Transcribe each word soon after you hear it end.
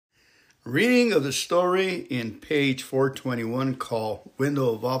Reading of the story in page 421 called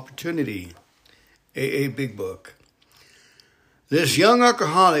Window of Opportunity, A.A. Big Book. This young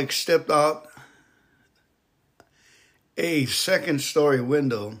alcoholic stepped out a second-story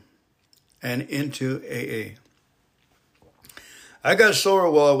window and into AA. I got sober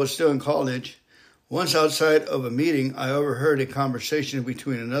while I was still in college. Once outside of a meeting, I overheard a conversation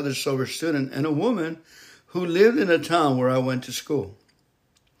between another sober student and a woman who lived in the town where I went to school.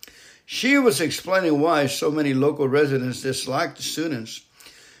 She was explaining why so many local residents disliked the students.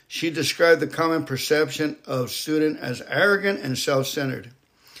 She described the common perception of students as arrogant and self-centered,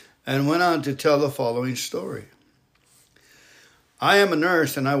 and went on to tell the following story. I am a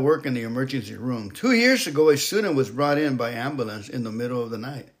nurse and I work in the emergency room. 2 years ago, a student was brought in by ambulance in the middle of the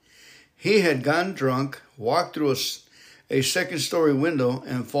night. He had gotten drunk, walked through a second-story window,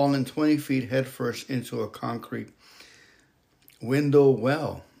 and fallen 20 feet headfirst into a concrete window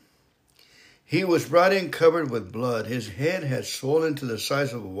well. He was brought in covered with blood. His head had swollen to the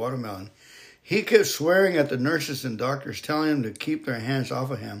size of a watermelon. He kept swearing at the nurses and doctors, telling them to keep their hands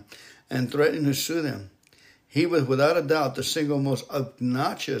off of him and threatening to sue them. He was without a doubt the single most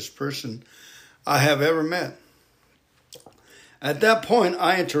obnoxious person I have ever met. At that point,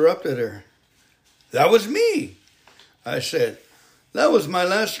 I interrupted her. "That was me," I said. "That was my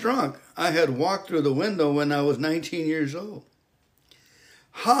last drunk. I had walked through the window when I was 19 years old.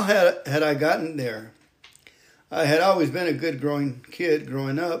 How had I gotten there? I had always been a good growing kid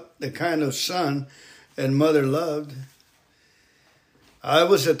growing up, the kind of son and mother loved. I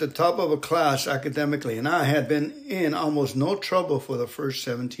was at the top of a class academically, and I had been in almost no trouble for the first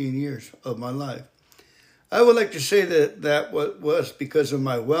 17 years of my life. I would like to say that was because of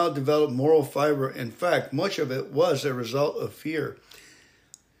my well-developed moral fiber. In fact, much of it was a result of fear.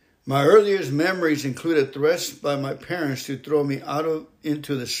 My earliest memories included threats by my parents to throw me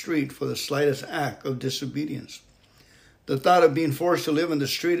into the street for the slightest act of disobedience. The thought of being forced to live in the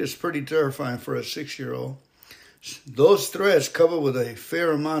street is pretty terrifying for a 6-year-old. Those threats, coupled with a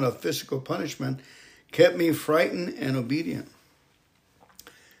fair amount of physical punishment, kept me frightened and obedient.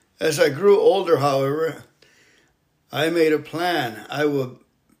 As I grew older, however, I made a plan. I would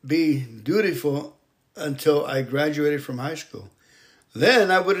be dutiful until I graduated from high school.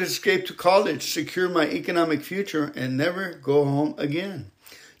 Then I would escape to college, secure my economic future, and never go home again.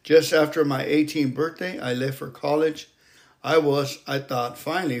 Just after my 18th birthday, I left for college. I thought,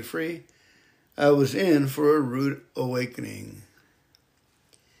 finally free. I was in for a rude awakening.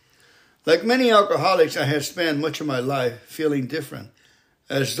 Like many alcoholics, I had spent much of my life feeling different,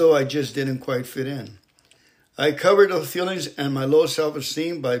 as though I just didn't quite fit in. I covered those feelings and my low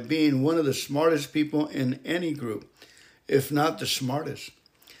self-esteem by being one of the smartest people in any group, if not the smartest.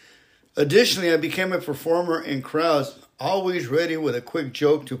 Additionally, I became a performer in crowds, always ready with a quick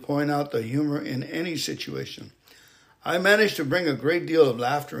joke to point out the humor in any situation. I managed to bring a great deal of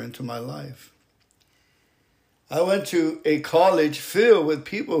laughter into my life. I went to a college filled with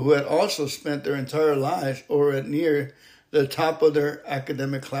people who had also spent their entire lives or at near the top of their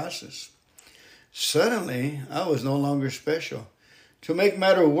academic classes. Suddenly, I was no longer special. To make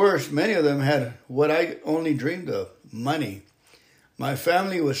matters worse, many of them had what I only dreamed of, money. My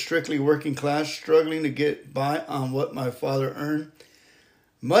family was strictly working class, struggling to get by on what my father earned.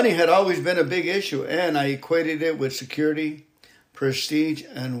 Money had always been a big issue, and I equated it with security, prestige,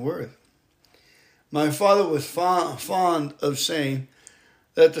 and worth. My father was fond of saying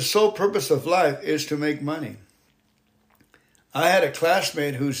that the sole purpose of life is to make money. I had a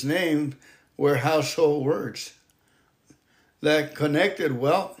classmate whose name were household words that connected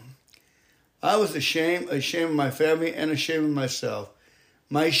well. I was ashamed of my family and ashamed of myself.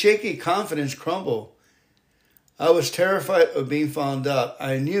 My shaky confidence crumbled. I was terrified of being found out.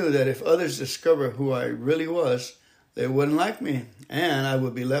 I knew that if others discovered who I really was, they wouldn't like me, and I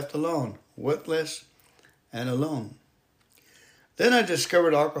would be left alone, worthless and alone. Then I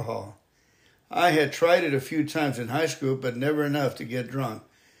discovered alcohol. I had tried it a few times in high school, but never enough to get drunk.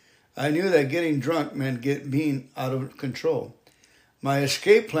 I knew that getting drunk meant being out of control. My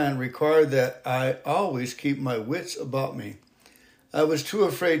escape plan required that I always keep my wits about me. I was too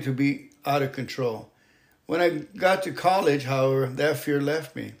afraid to be out of control. When I got to college, however, that fear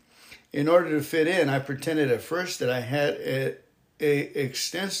left me. In order to fit in, I pretended at first that I had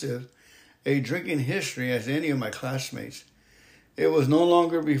extensive drinking history as any of my classmates. It was no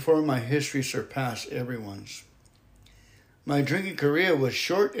longer before my history surpassed everyone's. My drinking career was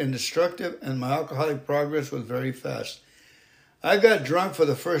short and destructive, and my alcoholic progress was very fast. I got drunk for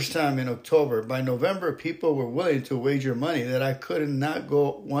the first time in October. By November, people were willing to wager money that I could not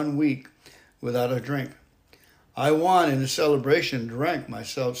go 1 week without a drink. I won in the celebration, drank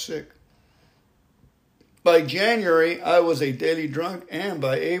myself sick. By January, I was a daily drunk, and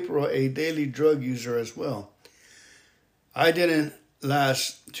by April, a daily drug user as well. I didn't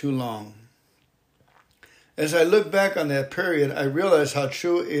last too long. As I look back on that period, I realize how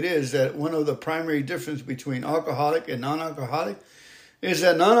true it is that one of the primary differences between alcoholic and non-alcoholic is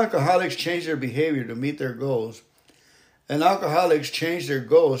that non-alcoholics change their behavior to meet their goals, and alcoholics change their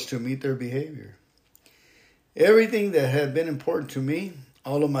goals to meet their behavior. Everything that had been important to me,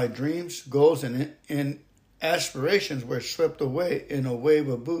 all of my dreams, goals, and aspirations were swept away in a wave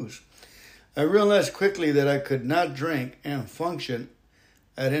of booze. I realized quickly that I could not drink and function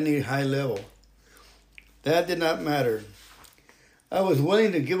at any high level. That did not matter. I was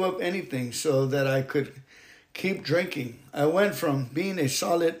willing to give up anything so that I could keep drinking. I went from being a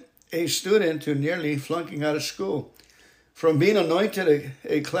solid A student to nearly flunking out of school. From being anointed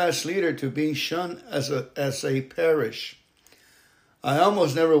a class leader to being shunned as a parish. I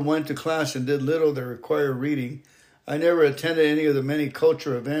almost never went to class and did little that required reading. I never attended any of the many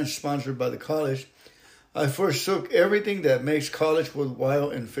culture events sponsored by the college. I forsook everything that makes college worthwhile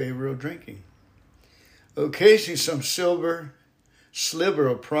in favor of drinking. Occasionally, some sliver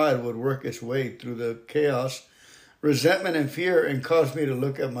of pride would work its way through the chaos, resentment, and fear, and cause me to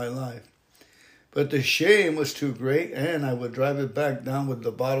look at my life. But the shame was too great, and I would drive it back down with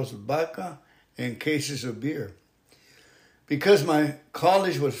the bottles of vodka and cases of beer. Because my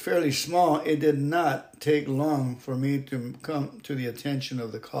college was fairly small, it did not take long for me to come to the attention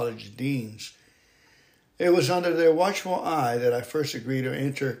of the college deans. It was under their watchful eye that I first agreed to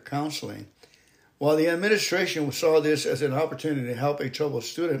enter counseling. While the administration saw this as an opportunity to help a troubled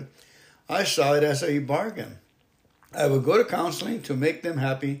student, I saw it as a bargain. I would go to counseling to make them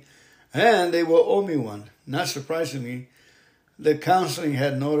happy, and they will owe me one. Not surprisingly, the counseling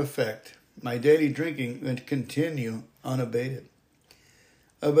had no effect. My daily drinking would continue unabated.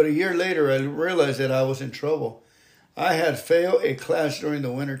 About a year later, I realized that I was in trouble. I had failed a class during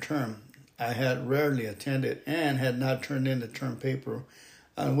the winter term. I had rarely attended and had not turned in the term paper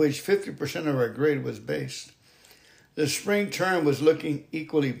on which 50% of our grade was based. The spring term was looking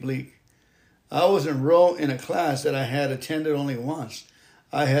equally bleak. I was enrolled in a class that I had attended only once.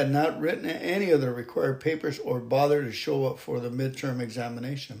 I had not written any of the required papers or bothered to show up for the midterm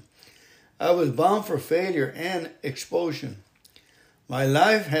examination. I was bound for failure and expulsion. My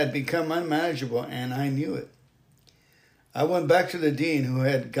life had become unmanageable, and I knew it. I went back to the dean who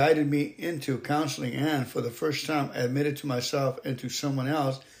had guided me into counseling and, for the first time, admitted to myself and to someone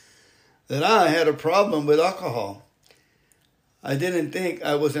else that I had a problem with alcohol. I didn't think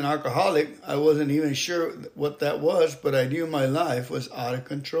I was an alcoholic. I wasn't even sure what that was, but I knew my life was out of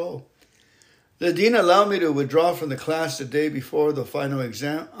control. The dean allowed me to withdraw from the class the day before the final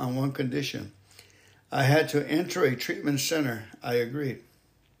exam on one condition. I had to enter a treatment center. I agreed.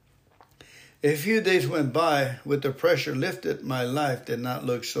 A few days went by. With the pressure lifted, my life did not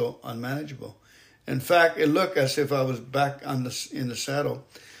look so unmanageable. In fact, it looked as if I was back in the saddle.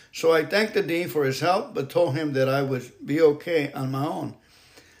 So I thanked the dean for his help, but told him that I would be okay on my own.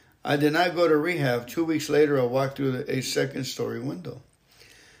 I did not go to rehab. 2 weeks later, I walked through a second-story window.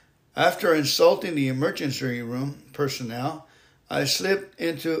 After insulting the emergency room personnel, I slipped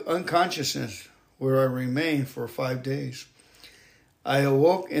into unconsciousness, where I remained for 5 days. I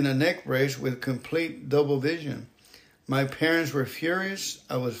awoke in a neck brace with complete double vision. My parents were furious.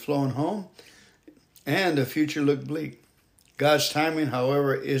 I was flown home, and the future looked bleak. God's timing,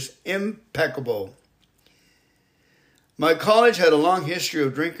 however, is impeccable. My college had a long history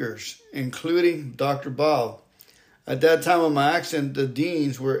of drinkers, including Dr. Bob. At that time of my accident, the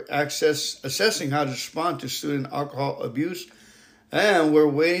deans were assessing how to respond to student alcohol abuse and were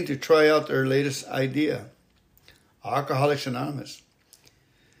waiting to try out their latest idea, Alcoholics Anonymous.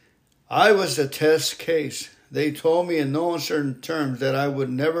 I was the test case. They told me in no uncertain terms that I would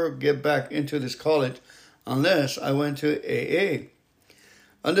never get back into this college unless I went to AA.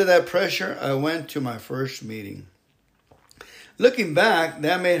 Under that pressure, I went to my first meeting. Looking back,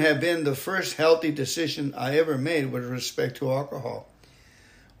 that may have been the first healthy decision I ever made with respect to alcohol.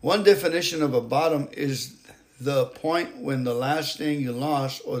 One definition of a bottom is the point when the last thing you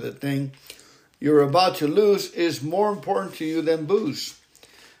lost or the thing you're about to lose is more important to you than booze.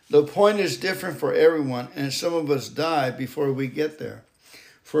 The point is different for everyone, and some of us die before we get there.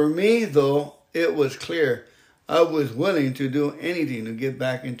 For me, though, it was clear I was willing to do anything to get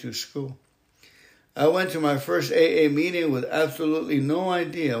back into school. I went to my first AA meeting with absolutely no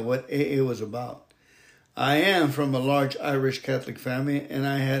idea what AA was about. I am from a large Irish Catholic family, and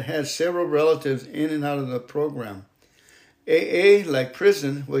I had had several relatives in and out of the program. AA, like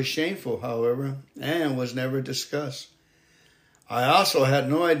prison, was shameful, however, and was never discussed. I also had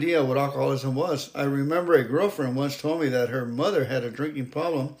no idea what alcoholism was. I remember a girlfriend once told me that her mother had a drinking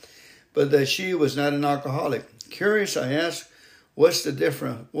problem, but that she was not an alcoholic. Curious, I asked, what's the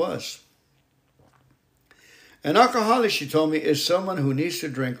difference was? An alcoholic, she told me, is someone who needs to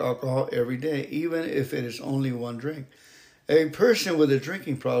drink alcohol every day, even if it is only one drink. A person with a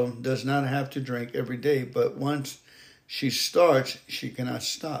drinking problem does not have to drink every day, but once she starts, she cannot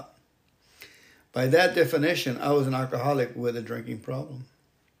stop. By that definition, I was an alcoholic with a drinking problem.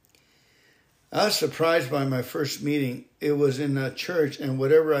 I was surprised by my first meeting. It was in a church, and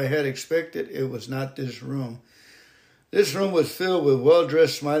whatever I had expected, it was not this room. This room was filled with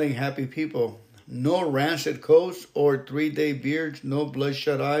well-dressed, smiling, happy people. No rancid coats or 3-day beards, no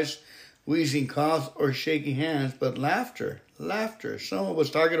bloodshot eyes, wheezing coughs, or shaky hands, but laughter. Someone was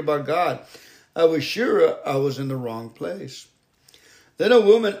talking about God. I was sure I was in the wrong place. Then a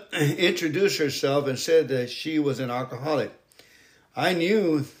woman introduced herself and said that she was an alcoholic. I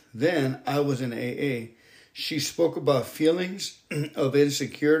knew then I was in AA. She spoke about feelings of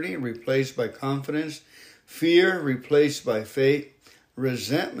insecurity replaced by confidence, fear replaced by faith,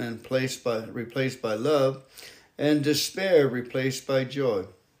 resentment replaced by love, and despair replaced by joy.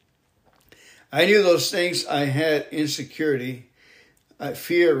 I knew those things I had: insecurity,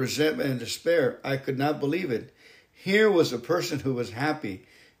 fear, resentment, and despair. I could not believe it. Here was a person who was happy.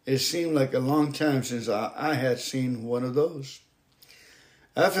 It seemed like a long time since I had seen one of those.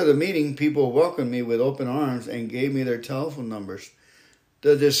 After the meeting, people welcomed me with open arms and gave me their telephone numbers.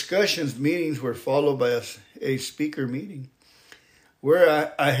 The meetings were followed by a speaker meeting,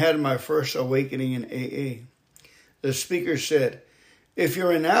 where I had my first awakening in AA. The speaker said, "If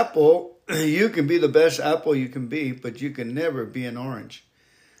you're an apple, you can be the best apple you can be, but you can never be an orange."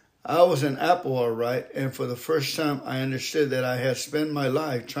 I was an apple, all right, and for the first time I understood that I had spent my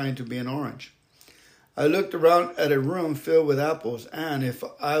life trying to be an orange. I looked around at a room filled with apples, and if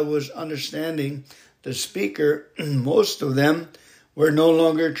I was understanding the speaker, most of them were no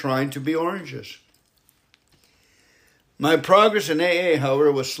longer trying to be oranges. My progress in AA,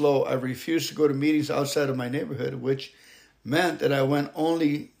 however, was slow. I refused to go to meetings outside of my neighborhood, which meant that I went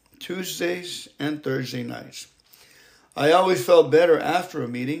only Tuesdays and Thursday nights. I always felt better after a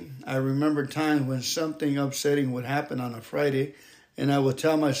meeting. I remember times when something upsetting would happen on a Friday, and I would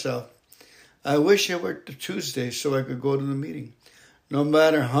tell myself, I wish it were Tuesday so I could go to the meeting. No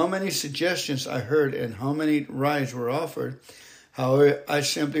matter how many suggestions I heard and how many rides were offered, however, I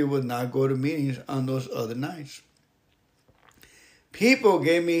simply would not go to meetings on those other nights. People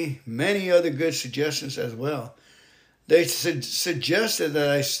gave me many other good suggestions as well. They suggested that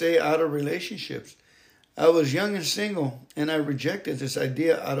I stay out of relationships. I was young and single, and I rejected this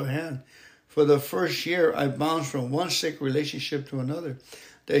idea out of hand. For the first year, I bounced from one sick relationship to another.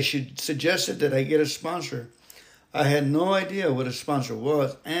 They suggested that I get a sponsor. I had no idea what a sponsor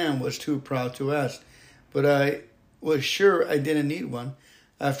was and was too proud to ask, but I was sure I didn't need one.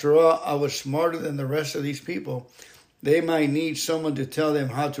 After all, I was smarter than the rest of these people. They might need someone to tell them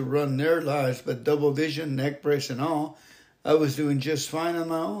how to run their lives, but double vision, neck brace, and all, I was doing just fine on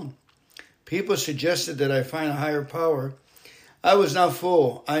my own. People suggested that I find a higher power. I was not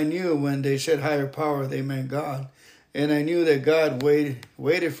fooled. I knew when they said higher power, they meant God. And I knew that God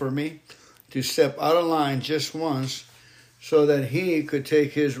waited for me to step out of line just once so that he could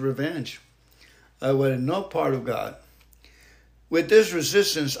take his revenge. I wanted no part of God. With this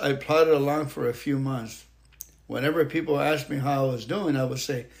resistance, I plodded along for a few months. Whenever people asked me how I was doing, I would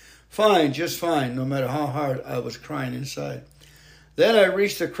say, fine, just fine, no matter how hard I was crying inside. Then I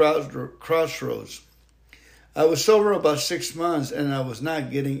reached a crossroads. I was sober about 6 months, and I was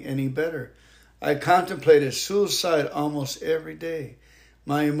not getting any better. I contemplated suicide almost every day.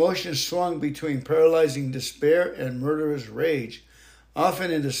 My emotions swung between paralyzing despair and murderous rage,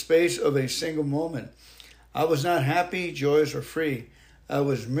 often in the space of a single moment. I was not happy, joyous, or free. I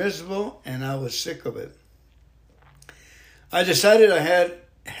was miserable, and I was sick of it. I decided I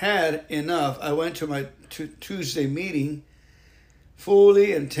had enough. I went to my Tuesday meeting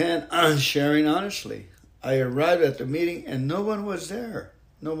fully intent on sharing honestly. I arrived at the meeting and no one was there,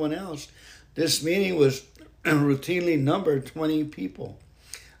 no one else. This meeting was routinely numbered 20 people.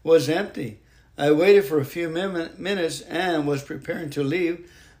 It was empty. I waited for a few minutes and was preparing to leave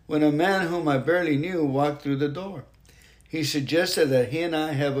when a man whom I barely knew walked through the door. He suggested that he and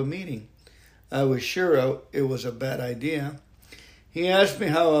I have a meeting. I was sure it was a bad idea. He asked me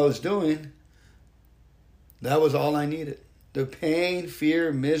how I was doing. That was all I needed. The pain,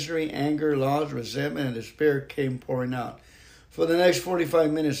 fear, misery, anger, loss, resentment, and despair came pouring out. For the next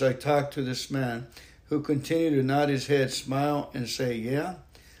 45 minutes, I talked to this man who continued to nod his head, smile, and say, yeah,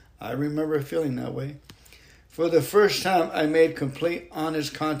 I remember feeling that way. For the first time, I made complete,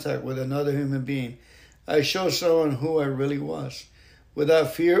 honest contact with another human being. I showed someone who I really was.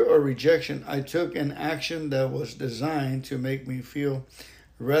 Without fear or rejection, I took an action that was designed to make me feel,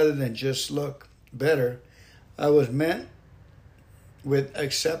 rather than just look, better. I was met with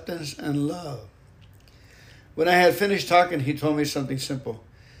acceptance and love. When I had finished talking, he told me something simple.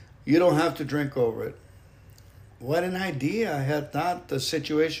 You don't have to drink over it. What an idea. I had thought the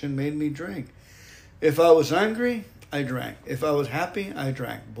situation made me drink. If I was angry, I drank. If I was happy, I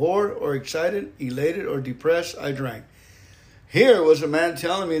drank. Bored or excited, elated or depressed, I drank. Here was a man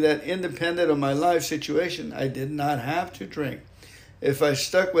telling me that independent of my life situation, I did not have to drink. If I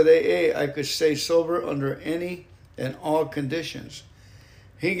stuck with AA, I could stay sober under any and all conditions.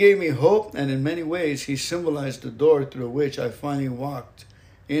 He gave me hope, and in many ways, he symbolized the door through which I finally walked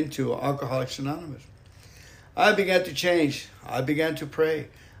into Alcoholics Anonymous. I began to change. I began to pray.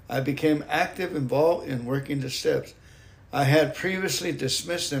 I became active, involved in working the steps. I had previously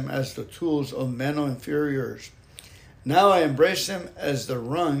dismissed them as the tools of mental inferiors. Now I embrace them as the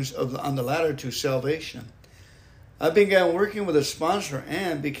rungs on the ladder to salvation. I began working with a sponsor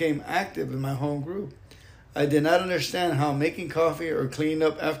and became active in my home group. I did not understand how making coffee or cleaning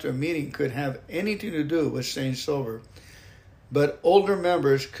up after a meeting could have anything to do with staying sober. But older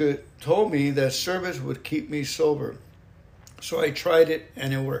members told me that service would keep me sober. So I tried it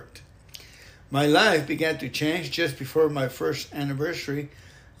and it worked. My life began to change just before my first anniversary.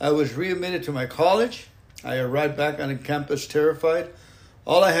 I was readmitted to my college. I arrived back on campus terrified.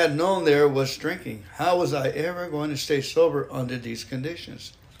 All I had known there was drinking. How was I ever going to stay sober under these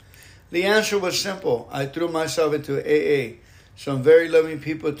conditions? The answer was simple. I threw myself into AA. Some very loving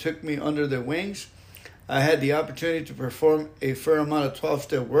people took me under their wings. I had the opportunity to perform a fair amount of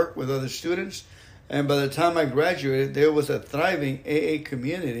 12-step work with other students. And by the time I graduated, there was a thriving AA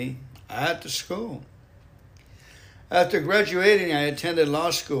community at the school. After graduating, I attended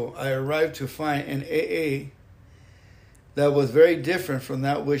law school. I arrived to find an AA that was very different from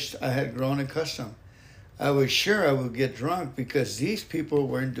that which I had grown accustomed. I was sure I would get drunk because these people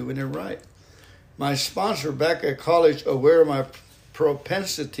weren't doing it right. My sponsor back at college, aware of my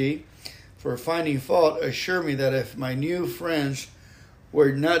propensity for finding fault, assured me that if my new friends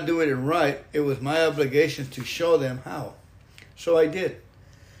were not doing it right, it was my obligation to show them how. So I did.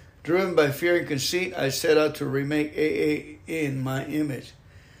 Driven by fear and conceit, I set out to remake AA in my image.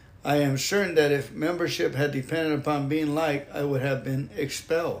 I am certain that if membership had depended upon being liked, I would have been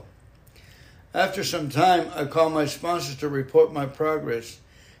expelled. After some time, I called my sponsor to report my progress.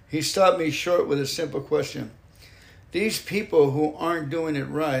 He stopped me short with a simple question. These people who aren't doing it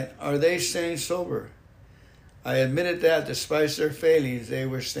right, are they staying sober? I admitted that despite their failings, they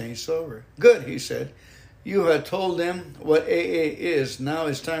were staying sober. Good, he said. You had told them what AA is. Now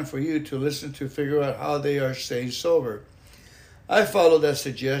it's time for you to listen to figure out how they are staying sober. I followed that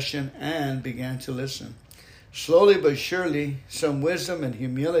suggestion and began to listen. Slowly but surely, some wisdom and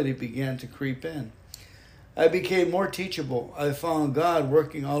humility began to creep in. I became more teachable. I found God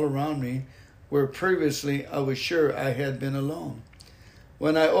working all around me, where previously I was sure I had been alone.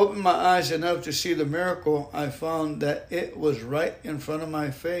 When I opened my eyes enough to see the miracle, I found that it was right in front of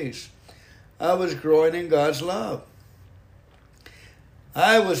my face. I was growing in God's love.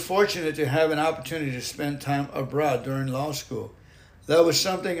 I was fortunate to have an opportunity to spend time abroad during law school. That was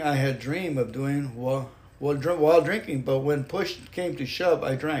something I had dreamed of doing while drinking, but when push came to shove,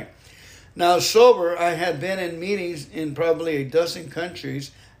 I drank. Now sober, I had been in meetings in probably a dozen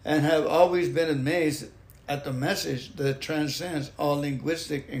countries and have always been amazed at the message that transcends all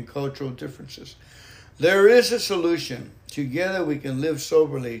linguistic and cultural differences. There is a solution. Together we can live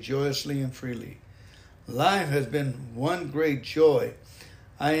soberly, joyously, and freely. Life has been one great joy.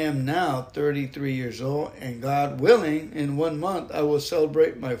 I am now 33 years old, and God willing, in 1 month I will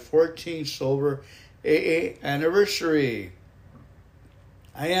celebrate my 14th sober AA anniversary.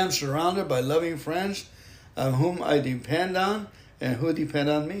 I am surrounded by loving friends on whom I depend on and who depend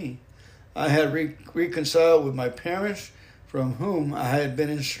on me. I had reconciled with my parents from whom I had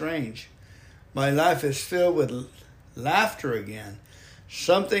been estranged. My life is filled with laughter again,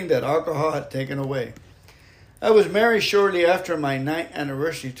 something that alcohol had taken away. I was married shortly after my 9th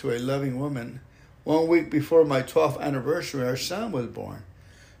anniversary to a loving woman. 1 week before my 12th anniversary, our son was born.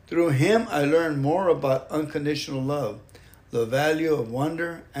 Through him, I learned more about unconditional love, the value of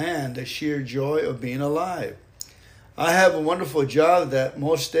wonder, and the sheer joy of being alive. I have a wonderful job that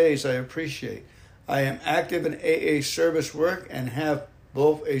most days I appreciate. I am active in AA service work and have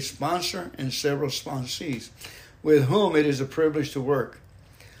both a sponsor and several sponsees with whom it is a privilege to work.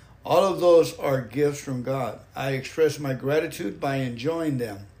 All of those are gifts from God. I express my gratitude by enjoying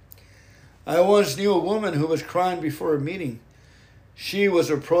them. I once knew a woman who was crying before a meeting. She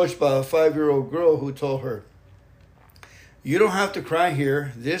was approached by a 5-year-old girl who told her, "You don't have to cry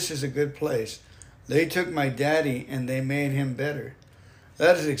here. This is a good place. They took my daddy and they made him better."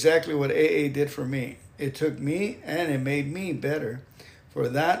 That is exactly what AA did for me. It took me and it made me better. For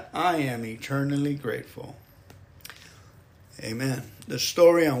that, I am eternally grateful. Amen. The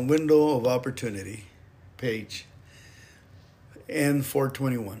story on Window of Opportunity, page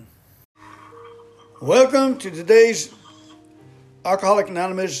N421. Welcome to today's Alcoholic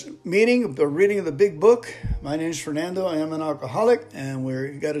Anonymous meeting, the reading of the big book. My name is Fernando. I am an alcoholic, and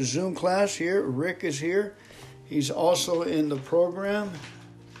we've got a Zoom class here. Rick is here. He's also in the program.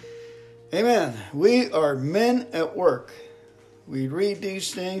 Amen. We are men at work. We read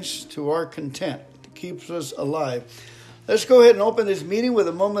these things to our content. It keeps us alive. Let's go ahead and open this meeting with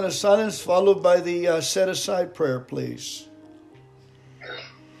a moment of silence, followed by the set-aside prayer, please.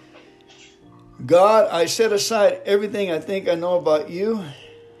 God, I set aside everything I think I know about you,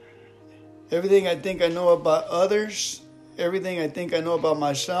 everything I think I know about others, everything I think I know about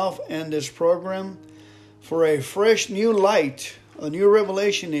myself and this program, for a fresh new light, a new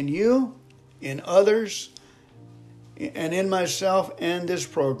revelation in you, in others, and in myself and this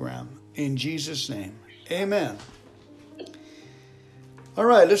program. In Jesus' name, amen. All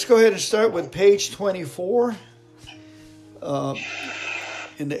right, let's go ahead and start with page 24.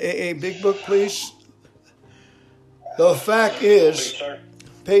 In the AA Big Book, please. The fact is,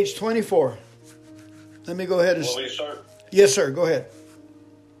 page 24. Let me go ahead and... Want me to start? Yes, sir. Go ahead.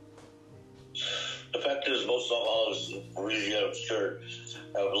 The fact is, most alcoholics really absurd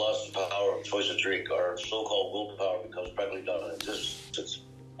have lost the power of choice of drink. Our so-called willpower becomes practically non-existent.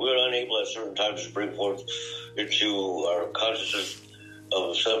 We are unable at certain times to bring forth into our consciousness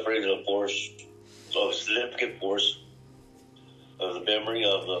of suffering a force, of a significant force, of the memory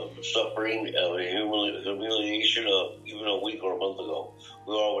of the suffering of a humiliation of even a week or a month ago.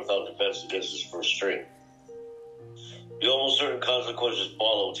 We are without defense against this first string. The almost certain consequences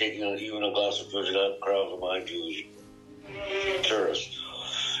follow, taking even a glass of Virgin Crown of mind to deter us.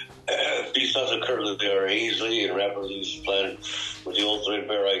 These thoughts occur that they are easily and rapidly supplanted with the old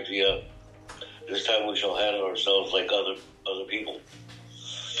threadbare idea, this time we shall handle ourselves like other people.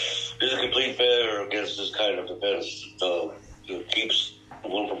 This is a complete failure against this kind of defense. It keeps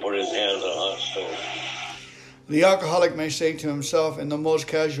one from putting his hands on a hot stove. The alcoholic may say to himself in the most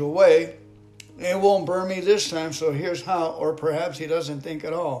casual way, "It won't burn me this time, so here's how," or perhaps he doesn't think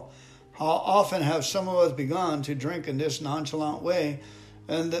at all. How often have some of us begun to drink in this nonchalant way,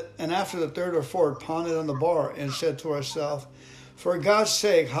 and after the third or fourth pounded on the bar and said to ourselves, "For God's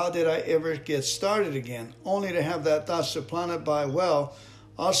sake, how did I ever get started again?" Only to have that thought supplanted by, "Well,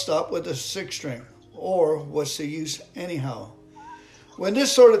 I'll stop with the sixth drink," or "What's the use anyhow?" When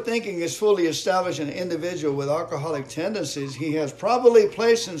this sort of thinking is fully established in an individual with alcoholic tendencies, he has probably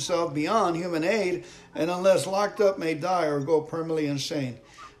placed himself beyond human aid, and unless locked up may die or go permanently insane.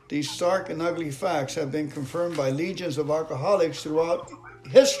 These stark and ugly facts have been confirmed by legions of alcoholics throughout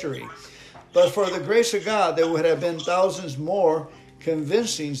history. But for the grace of God, there would have been thousands more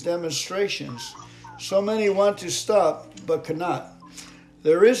convincing demonstrations. So many want to stop, but cannot.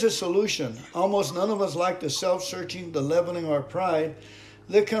 There is a solution. Almost none of us like the self-searching, the leveling of our pride,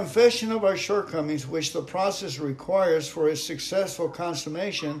 the confession of our shortcomings, which the process requires for its successful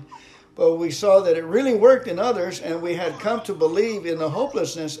consummation. But we saw that it really worked in others, and we had come to believe in the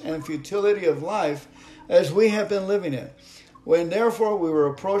hopelessness and futility of life as we have been living it. When therefore we were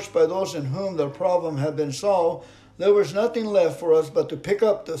approached by those in whom the problem had been solved, there was nothing left for us but to pick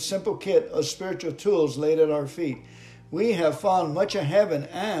up the simple kit of spiritual tools laid at our feet. We have found much of heaven,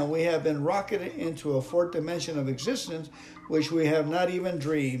 and we have been rocketed into a fourth dimension of existence, which we have not even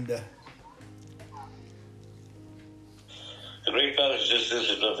dreamed. The great fact is just this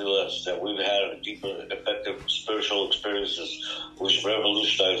is nothing less, that we've had deep and effective spiritual experiences which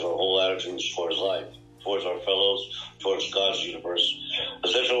revolutionize our whole attitudes towards life, towards our fellows, towards God's universe. The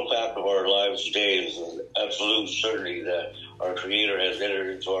central fact of our lives today is the absolute certainty that our Creator has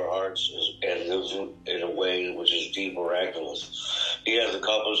entered into our hearts and lives in a way which is deep miraculous. He has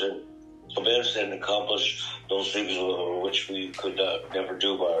commenced and accomplished those things which we could never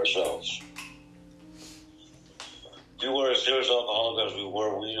do by ourselves. If we were as serious alcoholic as we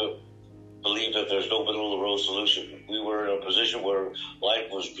were, we believed that there's no middle of the road solution. We were in a position where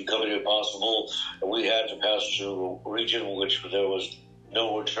life was becoming impossible, and we had to pass through a region in which there was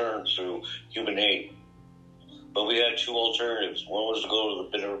no return through human aid. But we had two alternatives. One was to go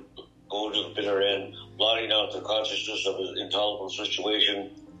to the bitter end, blotting out the consciousness of an intolerable situation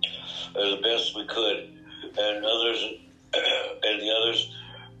as the best we could, and the others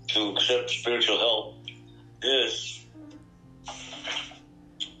to accept spiritual help. This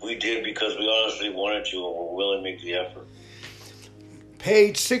we did because we honestly wanted to and were willing to make the effort.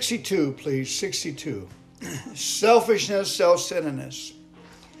 Page 62, please. 62. Selfishness, self-centeredness.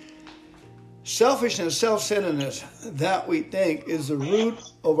 Selfishness, self-centeredness, that we think is the root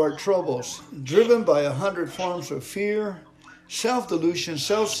of our troubles, driven by 100 forms of fear, self-delusion,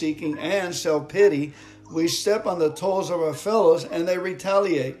 self-seeking, and self-pity. We step on the toes of our fellows and they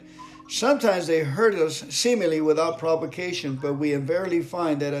retaliate. Sometimes they hurt us seemingly without provocation, but we invariably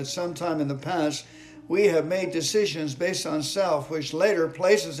find that at some time in the past, we have made decisions based on self, which later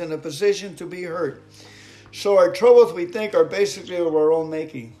places us in a position to be hurt. So our troubles, we think, are basically of our own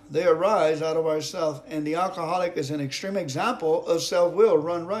making. They arise out of ourselves, and the alcoholic is an extreme example of self-will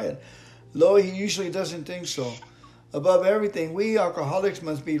run riot. Though he usually doesn't think so. Above everything, we alcoholics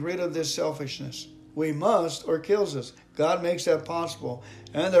must be rid of this selfishness. We must, or kills us. God makes that possible.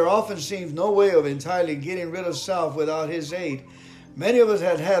 And there often seems no way of entirely getting rid of self without His aid. Many of us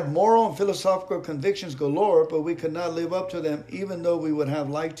had moral and philosophical convictions galore, but we could not live up to them even though we would have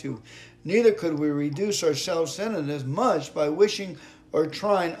liked to. Neither could we reduce our self-centeredness much by wishing or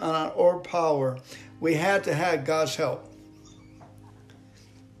trying on our own power. We had to have God's help.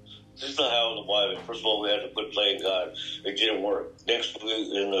 This is not how in the Bible. First of all, we had to quit playing God. It didn't work. Next,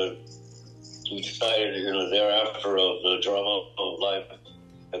 we decided in the thereafter of the drama of life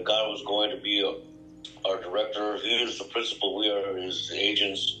that God was going to be our director. He is the principal. We are His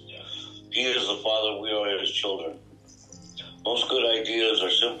agents. He is the Father. We are His children. Most good ideas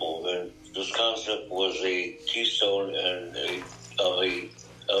are simple, and this concept was a keystone and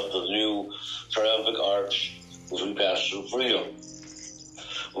of the new triumphant arch as we passed through freedom.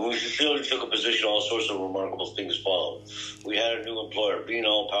 When we sincerely took a position, all sorts of remarkable things followed. We had a new employer, being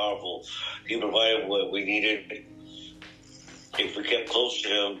all-powerful. He provided what we needed if we kept close to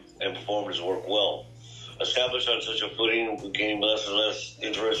Him and performed His work well. Established on such a footing, we became less and less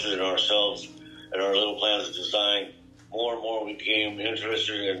interested in ourselves and our little plans of design. More and more we became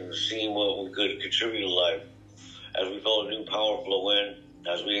interested in seeing what we could contribute to life. As we felt a new power flow in,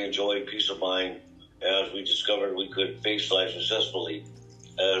 as we enjoyed peace of mind, as we discovered we could face life successfully,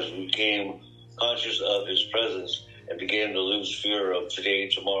 as we became conscious of His presence and began to lose fear of today,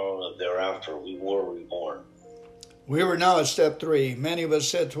 tomorrow, and thereafter, we were reborn. We were now at step 3. Many of us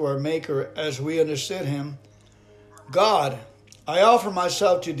said to our Maker as we understood Him, God, I offer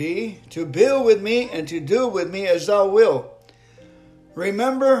myself to Thee, to build with me and to do with me as Thou wilt.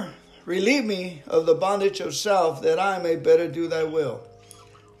 Remember, relieve me of the bondage of self, that I may better do Thy will.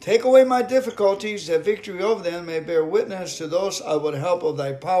 Take away my difficulties, that victory over them may bear witness to those I would help of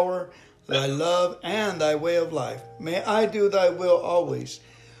Thy power, Thy love, and Thy way of life. May I do Thy will always.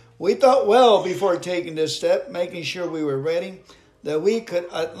 We thought well before taking this step, making sure we were ready, that we could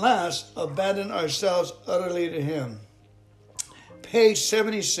at last abandon ourselves utterly to Him. Page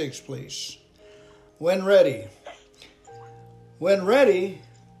 76, please. When ready. When ready,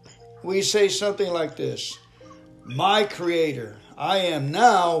 we say something like this. My Creator, I am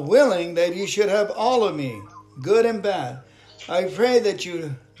now willing that You should have all of me, good and bad. I pray that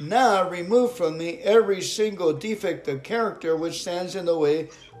You now remove from me every single defect of character which stands in the way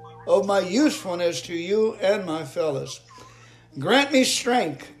of my usefulness to You and my fellows. Grant me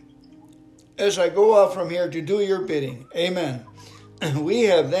strength as I go out from here to do Your bidding. Amen. We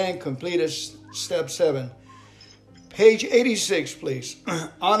have then completed step 7. Page 86, please.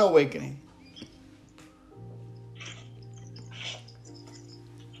 On awakening.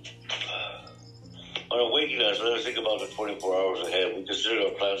 On awakening us, let us think about the 24 hours ahead. We consider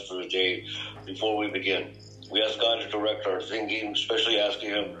our plans for the day before we begin. We ask God to direct our thinking, especially asking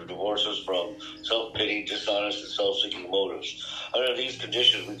Him to divorce us from self-pity, dishonest, and self-seeking motives. Under these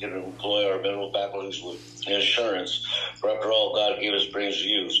conditions, we can employ our mental faculties with assurance. For after all, God gave us brains to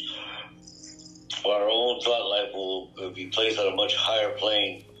use. Our own thought life will be placed on a much higher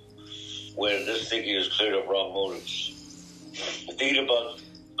plane when this thinking is cleared of wrong motives. Thinking about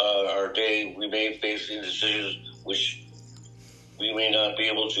our day, we may face indecisions which we may not be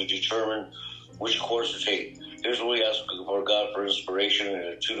able to determine which course to take. Here's where we ask for God for inspiration and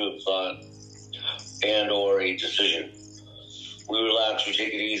a intuitive thought and or a decision. We relax, we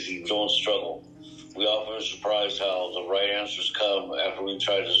take it easy, we don't struggle. We often are surprised how the right answers come after we've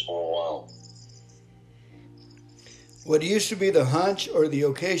tried this for a while. What used to be the hunch or the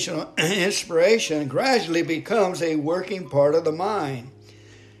occasional inspiration gradually becomes a working part of the mind.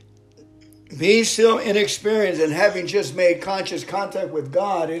 Being still inexperienced and having just made conscious contact with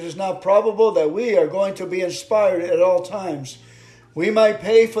God, it is not probable that we are going to be inspired at all times. We might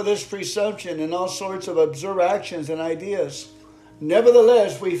pay for this presumption in all sorts of absurd actions and ideas.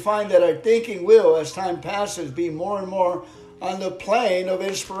 Nevertheless, we find that our thinking will, as time passes, be more and more on the plane of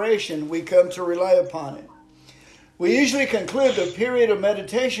inspiration. We come to rely upon it. We usually conclude the period of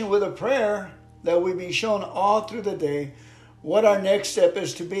meditation with a prayer that we be shown all through the day what our next step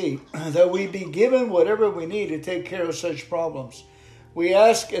is to be, that we be given whatever we need to take care of such problems. We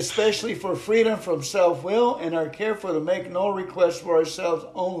ask especially for freedom from self-will and are careful to make no requests for ourselves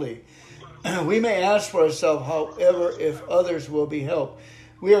only. We may ask for ourselves, however, if others will be helped.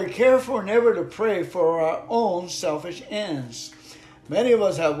 We are careful never to pray for our own selfish ends. Many of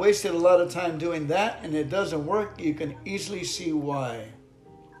us have wasted a lot of time doing that, and it doesn't work. You can easily see why.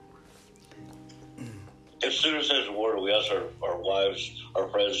 If students says a word, we ask our wives, our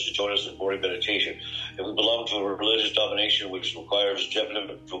friends to join us in morning meditation. If we belong to a religious domination which requires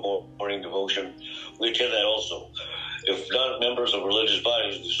definite morning devotion, we attend that also. If not members of religious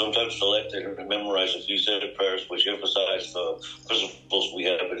bodies, we sometimes select and memorize a few set of prayers which emphasize the principles we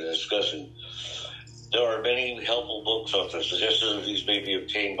have been discussing. There are many helpful books on this. Suggestions of these may be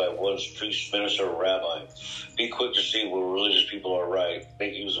obtained by one's priest, minister, or rabbi. Be quick to see where religious people are right.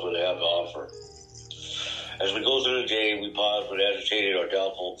 Make use of what they have to offer. As we go through the day, we pause when agitated or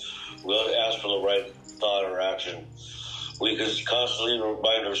doubtful. We ask for the right thought or action. We can constantly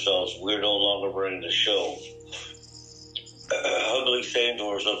remind ourselves we're no longer running the show. Humbly saying to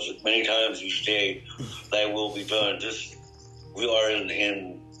ourselves many times each day, "Thy will be done." We are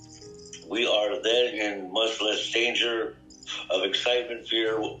then in much less danger of excitement,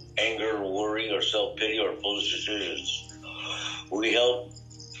 fear, anger, worry, or self-pity, or foolish decisions. We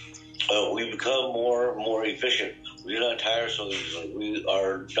become more efficient. We do not tire so easily. We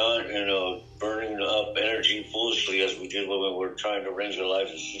are not burning up energy foolishly as we did when we were trying to arrange our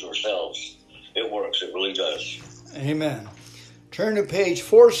lives and suit ourselves. It works. It really does. Amen. Turn to page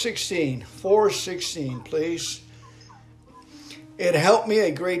 416. 416, please. It helped me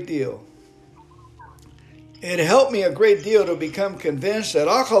a great deal. It helped me a great deal to become convinced that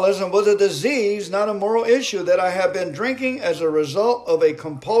alcoholism was a disease, not a moral issue, that I had been drinking as a result of a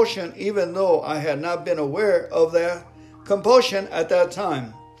compulsion, even though I had not been aware of that compulsion at that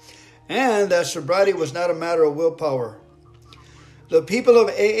time, and that sobriety was not a matter of willpower. The people of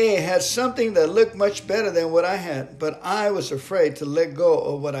AA had something that looked much better than what I had, but I was afraid to let go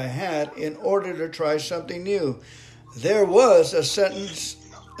of what I had in order to try something new. There was a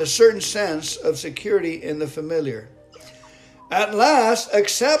certain sense of security in the familiar. At last,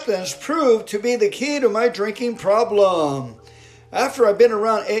 acceptance proved to be the key to my drinking problem. After I'd been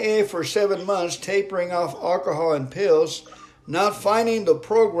around AA for 7 months, tapering off alcohol and pills, not finding the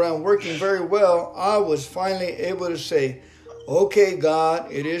program working very well, I was finally able to say, "Okay,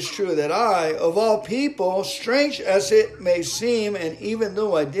 God, it is true that I, of all people, strange as it may seem, and even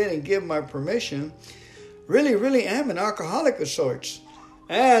though I didn't give my permission, really am an alcoholic of sorts.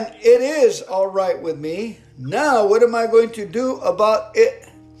 And it is all right with me. Now, what am I going to do about it?"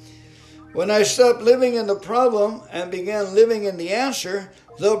 When I stopped living in the problem and began living in the answer,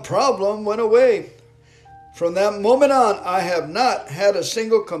 the problem went away. From that moment on, I have not had a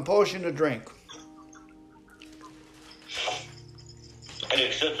single compulsion to drink. And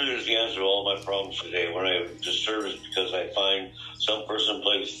acceptance is the answer to all my problems today. When I am disturbed, it's because I find some person,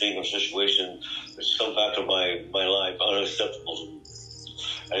 place, thing, or situation, some fact of my life unacceptable to me.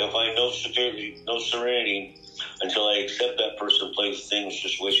 I can find no serenity until I accept that person, place, thing,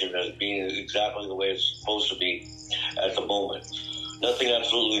 situation as being exactly the way it's supposed to be at the moment. Nothing,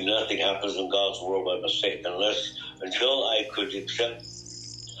 absolutely nothing happens in God's world by mistake. Until I could accept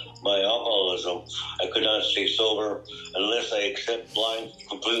my alcoholism, I could not stay sober. Unless I accept life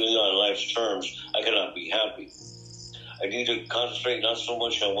completely on life's terms, I cannot be happy. I need to concentrate not so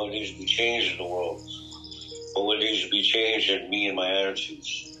much on what needs to be changed in the world, but what needs to be changed in me and my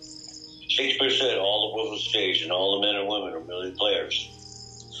attitudes. Shakespeare said, "All the world's a stage, and all the men and women are merely players."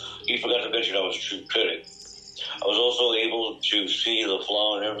 He forgot to mention I was a true critic. I was also able to see the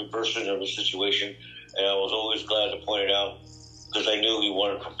flaw in every person, every situation, and I was always glad to point it out because I knew he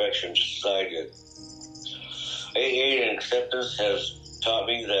wanted perfection just as I did. AA and acceptance has taught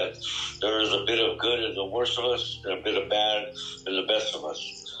me that there is a bit of good in the worst of us and a bit of bad in the best of us.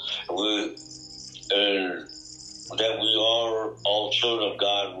 And that we are all children of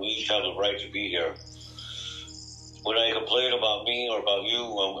God. We each have the right to be here. When I complain about me or about you,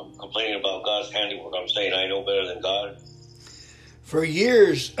 I'm complaining about God's handiwork. I'm saying I know better than God. For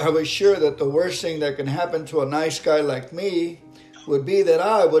years, I was sure that the worst thing that can happen to a nice guy like me would be that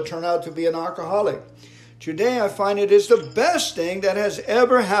I would turn out to be an alcoholic. Today, I find it is the best thing that has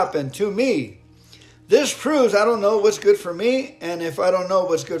ever happened to me. This proves I don't know what's good for me, and if I don't know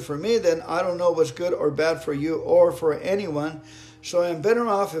what's good for me, then I don't know what's good or bad for you or for anyone. So I'm better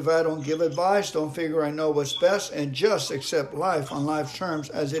off if I don't give advice, don't figure I know what's best, and just accept life on life's terms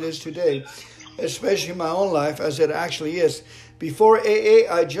as it is today, especially my own life as it actually is. Before AA,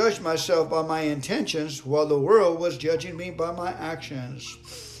 I judged myself by my intentions, while the world was judging me by my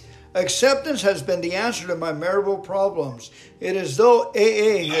actions. Acceptance has been the answer to my marital problems. It is though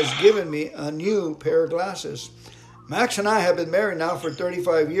AA has given me a new pair of glasses. Max and I have been married now for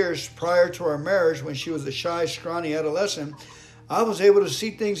 35 years. Prior to our marriage, when she was a shy, scrawny adolescent, I was able to see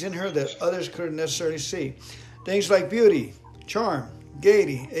things in her that others couldn't necessarily see. Things like beauty, charm,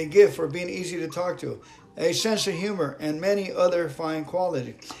 gaiety, a gift for being easy to talk to, a sense of humor, and many other fine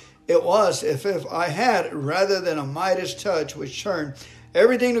qualities. It was as if I had, rather than a Midas touch which turned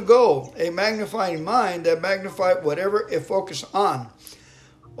everything to gold, a magnifying mind that magnified whatever it focused on.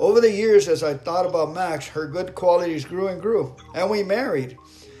 Over the years, as I thought about Max, her good qualities grew and grew, and we married.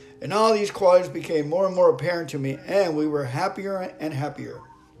 And all these qualities became more and more apparent to me, and we were happier and happier.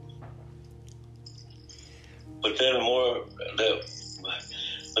 But then,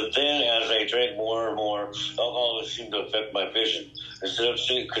 as I drank more and more, alcohol seemed to affect my vision. Instead of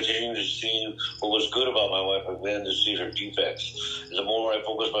continuing to see what was good about my wife, I began to see her defects. And the more I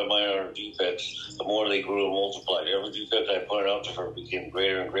focused my mind on her defects, the more they grew and multiplied. Every defect I pointed out to her became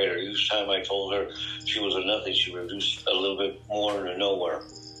greater and greater. Each time I told her she was a nothing, she reduced a little bit more into nowhere.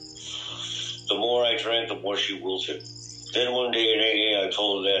 The more I drank, the more she wilted. Then one day in AA, I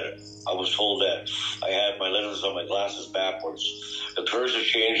was told that I had my lenses on my glasses backwards. The courage to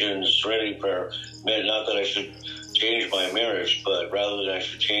change in the Serenity Prayer meant not that I should change my marriage, but rather that I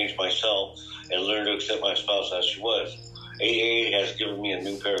should change myself and learn to accept my spouse as she was. AA has given me a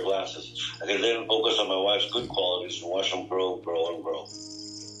new pair of glasses. I can then focus on my wife's good qualities and watch them grow, grow, and grow.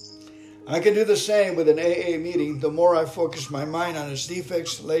 I can do the same with an AA meeting. The more I focus my mind on its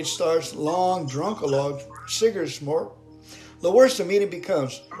defects, late starts, long drunkalogs, cigarette smoke, the worse the meeting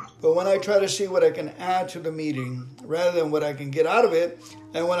becomes. But when I try to see what I can add to the meeting rather than what I can get out of it,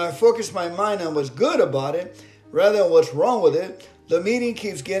 and when I focus my mind on what's good about it rather than what's wrong with it, the meeting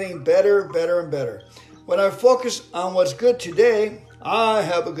keeps getting better, better, and better. When I focus on what's good today, I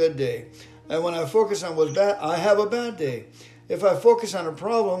have a good day. And when I focus on what's bad, I have a bad day. If I focus on a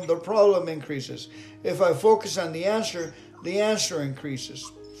problem, the problem increases. If I focus on the answer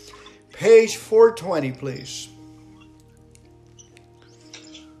increases. Page 420, please.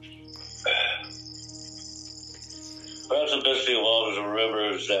 Perhaps the best thing of all to remember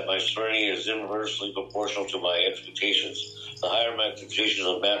is that my serenity is inversely proportional to my expectations. The higher my expectations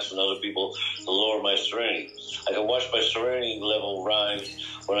of Max and other people, the lower my serenity. I can watch my serenity level rise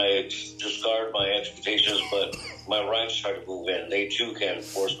when I discard my expectations, but my rights try to move in. They too can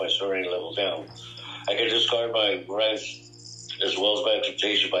force my serenity level down. I can discard my rights as well as my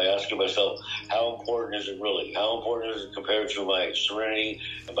expectation by asking myself, how important is it really? How important is it compared to my serenity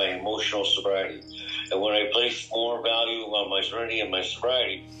and my emotional sobriety? And when I place more value on my serenity and my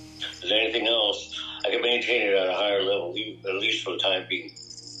sobriety than anything else, I can maintain it at a higher level, at least for the time being.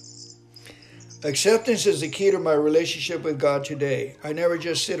 Acceptance is the key to my relationship with God today. I never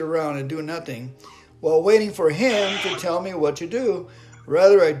just sit around and do nothing while waiting for Him to tell me what to do.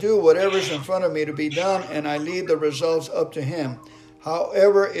 Rather, I do whatever's in front of me to be done, and I leave the results up to Him.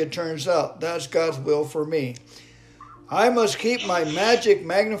 However it turns out, that's God's will for me. I must keep my magic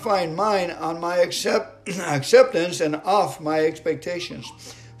magnifying mind on my acceptance and off my expectations.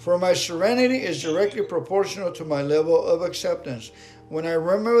 For my serenity is directly proportional to my level of acceptance. When I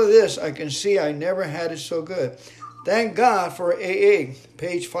remember this, I can see I never had it so good. Thank God for AA,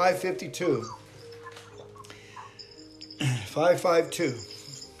 page 552. 552.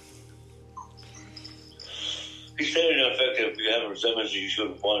 He said in effect, if you have resentments that you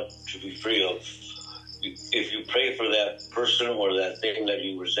shouldn't want to be free of, if you pray for that person or that thing that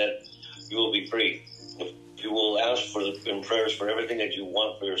you resent, you will be free. If you will ask in prayers for everything that you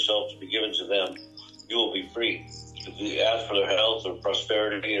want for yourself to be given to them, you will be free. If you ask for their health or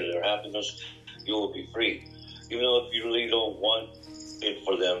prosperity or their happiness, you will be free. Even though if you really don't want it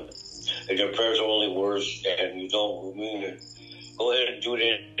for them, and your prayers are only words and you don't mean it, go ahead and do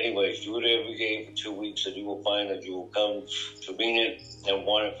it anyways. Do it every day for 2 weeks, and you will find that you will come to mean it and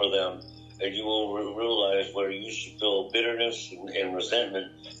want it for them. And you will realize where you used to feel bitterness and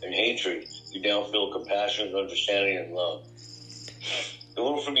resentment and hatred, you now feel compassion, understanding, and love. It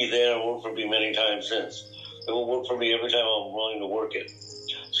worked for me then, it worked for me many times since. It will work for me every time I'm willing to work it.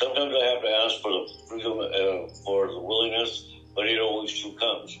 Sometimes I have to ask for the freedom, for the willingness, but it always too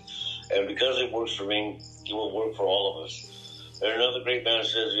comes. And because it works for me, it will work for all of us. And another great man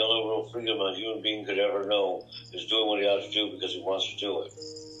says the only real freedom a human being could ever know is doing what he ought to do because he wants to do it.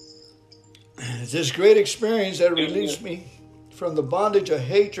 It's this great experience that released me from the bondage of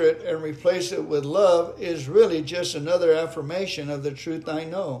hatred and replace it with love is really just another affirmation of the truth I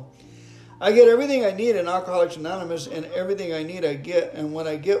know. I get everything I need in Alcoholics Anonymous, and everything I need I get. And when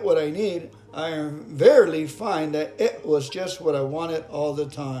I get what I need, I verily find that it was just what I wanted all the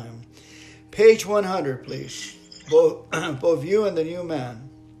time. Page 100, please. Both you and the new man.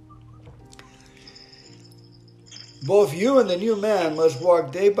 Both you and the new man must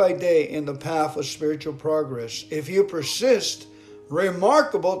walk day by day in the path of spiritual progress. If you persist,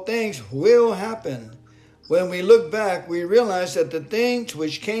 remarkable things will happen. When we look back, we realize that the things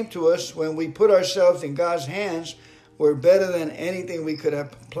which came to us when we put ourselves in God's hands were better than anything we could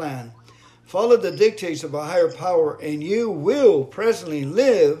have planned. Follow the dictates of a higher power, and you will presently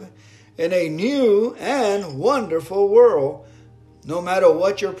live in a new and wonderful world, no matter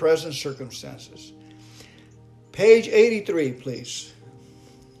what your present circumstances. Page 83, please.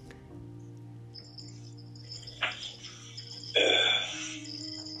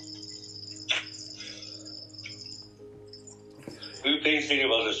 If we pay thinking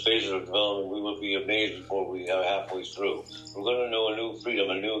about this phase of development, we will be amazed before we are halfway through. We're going to know a new freedom,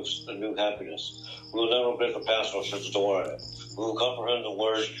 a new happiness. We will never regret the past nor search to warrant it. We will comprehend the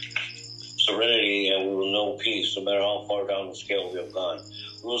word serenity, and we will know peace, no matter how far down the scale we have gone.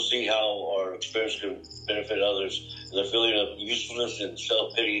 We will see how our experience can benefit others, and the feeling of usefulness and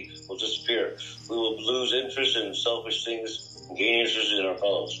self-pity will disappear. We will lose interest in selfish things and gain interest in our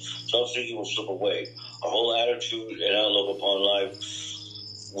fellows. Self-seeking will slip away. Our whole attitude and outlook upon life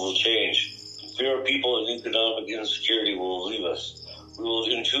will change. Fear of people and economic insecurity will leave us. We will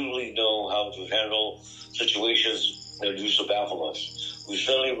intuitively know how to handle situations that used to baffle us. We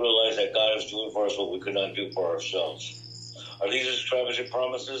suddenly realize that God is doing for us what we could not do for ourselves. Are these extravagant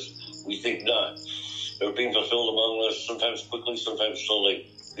promises? We think not. They're being fulfilled among us, sometimes quickly, sometimes slowly.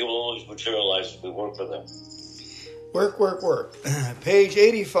 They will always materialize if we work for them. Work. Page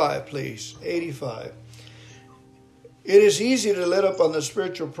 85, please. 85. It is easy to let up on the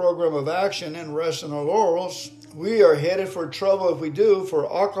spiritual program of action and rest on our laurels. We are headed for trouble if we do, for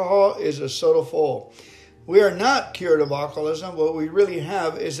alcohol is a subtle foe. We are not cured of alcoholism. What we really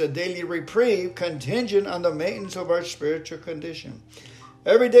have is a daily reprieve contingent on the maintenance of our spiritual condition.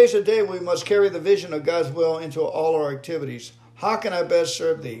 Every day is a day we must carry the vision of God's will into all our activities. How can I best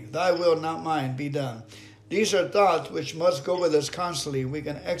serve thee? Thy will, not mine, be done. These are thoughts which must go with us constantly. We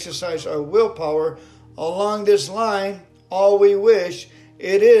can exercise our willpower along this line all we wish.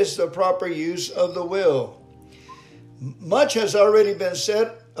 It is the proper use of the will. Much has already been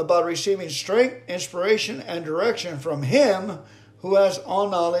said about receiving strength, inspiration, and direction from Him who has all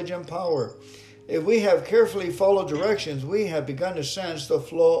knowledge and power. If we have carefully followed directions, we have begun to sense the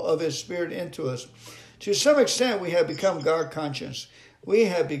flow of His Spirit into us. To some extent, we have become God conscious. We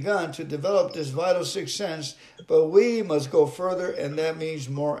have begun to develop this vital sixth sense, but we must go further, and that means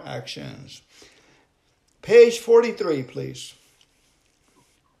more actions. Page 43, please.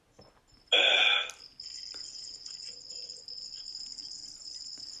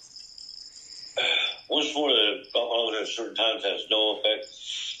 Once more, the alcohol at certain times has no effect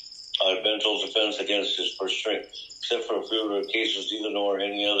on mental defense against his first strength, except for a few rare cases, neither nor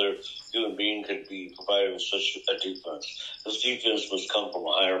any other human being could be provided with such a defense. This defense must come from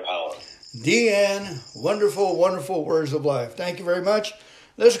a higher power. Deanne, wonderful, wonderful words of life. Thank you very much.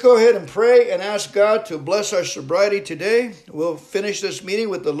 Let's go ahead and pray and ask God to bless our sobriety today. We'll finish this meeting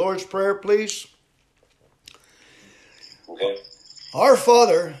with the Lord's Prayer, please. Okay. Our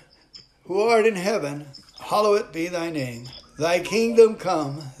Father, who art in heaven, hallowed be thy name. Thy kingdom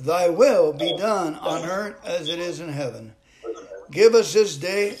come, thy will be done on earth as it is in heaven. Give us this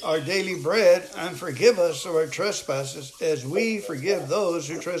day our daily bread, and forgive us of our trespasses as we forgive those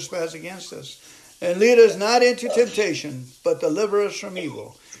who trespass against us. And lead us not into temptation, but deliver us from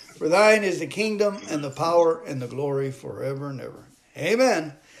evil. For thine is the kingdom and the power and the glory forever and ever.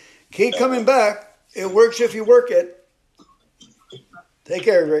 Amen. Keep coming back. It works if you work it. Take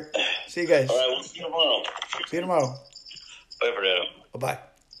care, Rick. See you guys. All right, we'll see you tomorrow. See you tomorrow. Bye, Fernando. Bye-bye.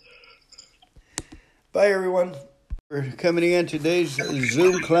 Bye, everyone. For coming in today's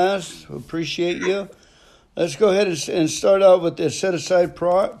Zoom class. We appreciate you. Let's go ahead and start out with this set-aside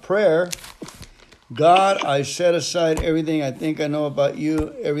prayer. God, I set aside everything I think I know about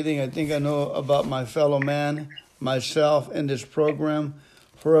you, everything I think I know about my fellow man, myself, and this program,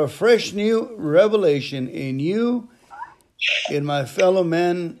 for a fresh new revelation in you, in my fellow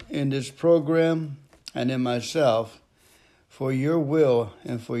men, in this program, and in myself, for your will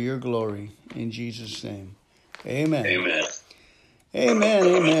and for your glory. In Jesus' name. Amen. Amen. Amen.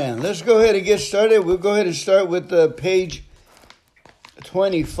 Amen. Let's go ahead and get started. We'll go ahead and start with page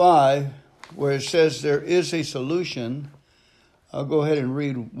 25, where it says there is a solution. I'll go ahead and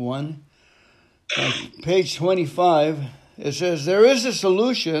read one. On page 25, it says, there is a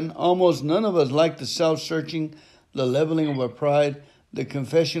solution. Almost none of us like the self-searching, the leveling of our pride, the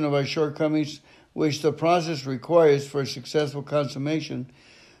confession of our shortcomings, which the process requires for successful consummation.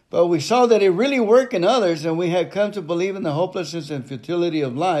 But we saw that it really worked in others, and we had come to believe in the hopelessness and futility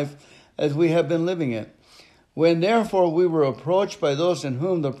of life as we have been living it. When therefore we were approached by those in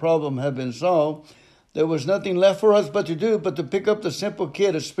whom the problem had been solved, there was nothing left for us but to pick up the simple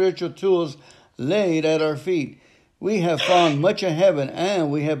kit of spiritual tools laid at our feet. We have found much of heaven,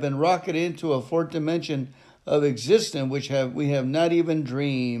 and we have been rocketed into a fourth dimension of existence which we have not even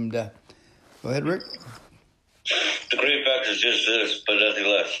dreamed. Go ahead, Rick. The great fact is just this, but nothing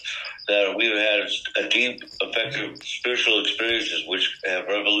less, that we've had a deep, effective spiritual experiences which have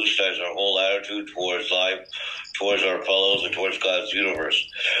revolutionized our whole attitude towards life, towards our fellows, and towards God's universe.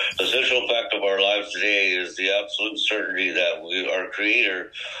 The central fact of our lives today is the absolute certainty that our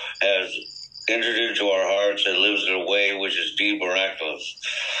Creator has entered into our hearts and lives in a way which is deep miraculous.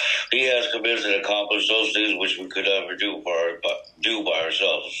 He has commenced and accomplished those things which we could never do by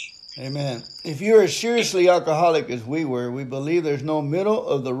ourselves. Amen. If you are seriously alcoholic as we were, we believe there's no middle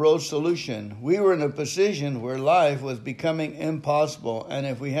of the road solution. We were in a position where life was becoming impossible, and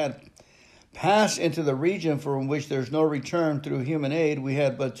if we had passed into the region from which there's no return through human aid, we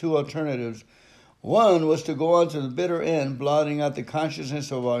had but two alternatives. One was to go on to the bitter end, blotting out the consciousness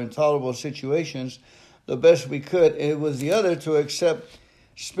of our intolerable situations the best we could. It was the other to accept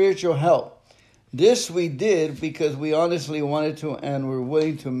spiritual help. This we did because we honestly wanted to and were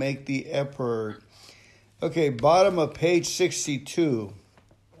willing to make the effort. Okay, bottom of page 62.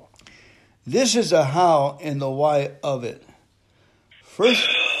 This is a how and the why of it.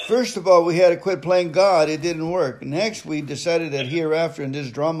 First of all, we had to quit playing God. It didn't work. Next, we decided that hereafter in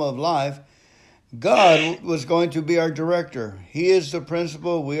this drama of life, God was going to be our director. He is the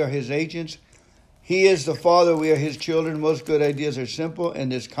principal. We are his agents. He is the Father. We are his children. Most good ideas are simple,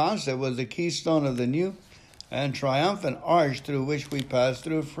 and this concept was the keystone of the new and triumphant arch through which we pass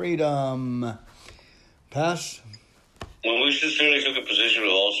through freedom. Pass. When we sincerely took a position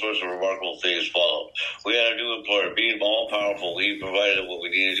with all sorts of remarkable things followed. We had a new employer. Being all-powerful, he provided what we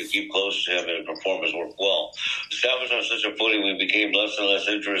needed to keep close to him and perform his work well. Established on such a footing, we became less and less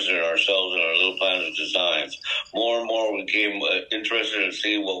interested in ourselves and our little plans and designs. More and more, we became interested in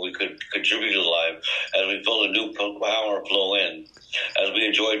seeing what we could contribute to life as we felt a new power flow in. As we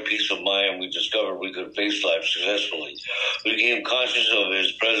enjoyed peace of mind, we discovered we could face life successfully. We became conscious of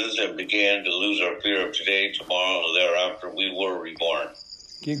his presence and began to lose our fear of today, tomorrow, and thereafter we were reborn.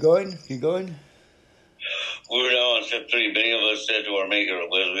 Keep going. We were now on step 3. Many of us said to our Maker, as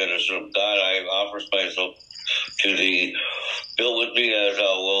we understood, God, I offer myself to thee. Build with me as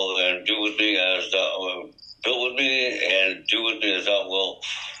thou wilt, and do with me as thou build with me and do with me as thou wilt.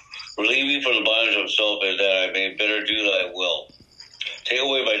 Relieve me from the bondage of self, and that I may better do thy will. Take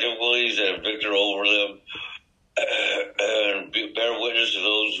away my difficulties and victor over them, and bear witness to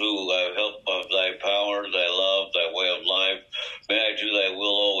those who have helped of thy power, thy love, thy way of life. May I do thy will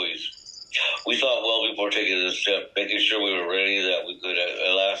always. We thought well before taking this step, making sure we were ready that we could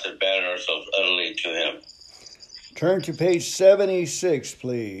at last abandon ourselves utterly to him. Turn to page 76,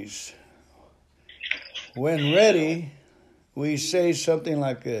 please. When ready, we say something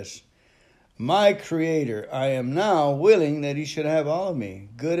like this. My Creator, I am now willing that he should have all of me,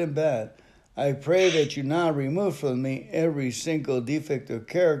 good and bad. I pray that you now remove from me every single defect of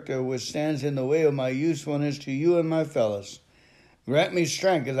character which stands in the way of my usefulness to you and my fellows. Grant me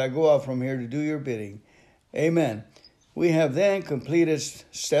strength as I go out from here to do your bidding. Amen. We have then completed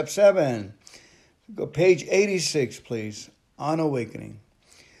step 7. Go page 86, please. On awakening.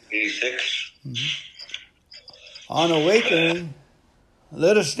 86. Mm-hmm. On awakening,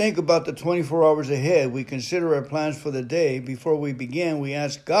 let us think about the 24 hours ahead. We consider our plans for the day. Before we begin, we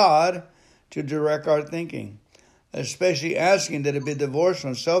ask God to direct our thinking, especially asking that it be divorced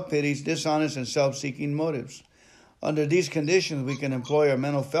from self-pity, dishonest, and self-seeking motives. Under these conditions, we can employ our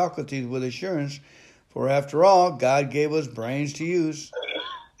mental faculties with assurance, for after all, God gave us brains to use.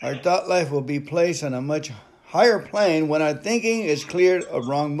 Our thought life will be placed on a much higher plane when our thinking is cleared of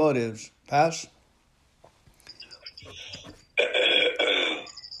wrong motives. Pass.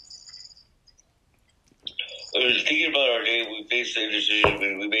 Thinking about our day, we face the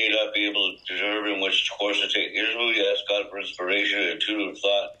decision we may not be able to determine which course to take. Here's when we ask God for inspiration and intuitive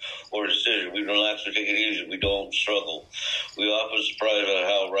thought or decision. We relax, we take it easy, we don't struggle. We often surprised at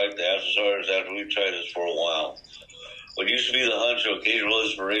how right the answers are after we've tried this for a while. What used to be the hunch or occasional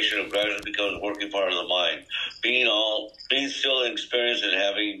inspiration gradually becomes a working part of the mind. Being still in experience and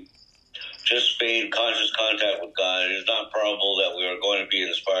having just made conscious contact with God, it is not probable that we are going to be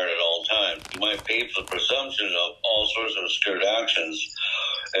inspired at all times. We might pay for the presumption of all sorts of obscure actions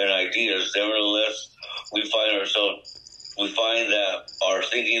and ideas. Nevertheless, we find that our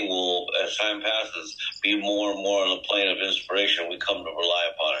thinking will, as time passes, be more and more on the plane of inspiration. We come to rely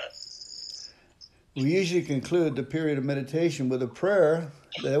upon it. We usually conclude the period of meditation with a prayer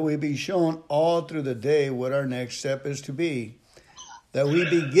that we be shown all through the day what our next step is to be, that we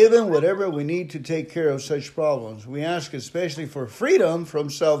be given whatever we need to take care of such problems. We ask especially for freedom from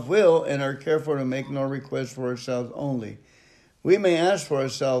self-will and are careful to make no request for ourselves only. We may ask for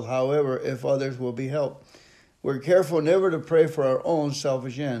ourselves, however, if others will be helped. We're careful never to pray for our own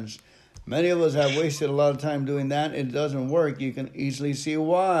selfish ends. Many of us have wasted a lot of time doing that. It doesn't work. You can easily see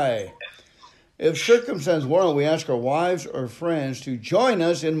why. If circumstances warrant, we ask our wives or friends to join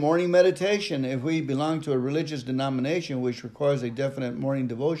us in morning meditation. If we belong to a religious denomination which requires a definite morning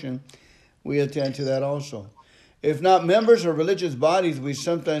devotion, we attend to that also. If not members of religious bodies, we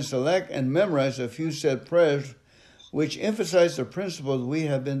sometimes select and memorize a few set prayers which emphasize the principles we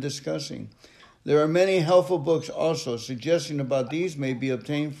have been discussing. There are many helpful books also. Suggestions about these may be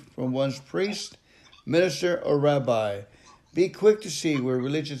obtained from one's priest, minister, or rabbi. Be quick to see where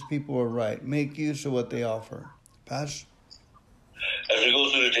religious people are right. Make use of what they offer. Pass. As we go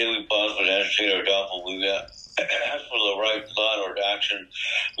through the day, we pause and agitate our doubtful. We ask for the right thought or action.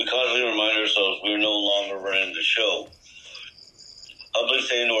 We constantly remind ourselves we are no longer running the show. Humbly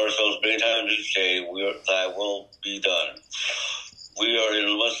saying to ourselves many times each day, thy will be done. We are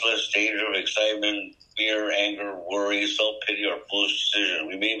in much less danger of excitement, fear, anger, worry, self-pity, or foolish decision.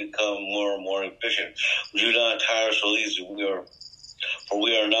 We may become more and more efficient. We do not tire so easily. For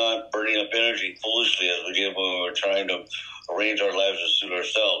we are not burning up energy foolishly as we did when we were trying to arrange our lives to suit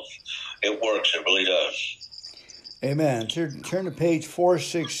ourselves. It works. It really does. Amen. Turn to page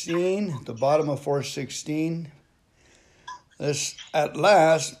 416, the bottom of 416. This, at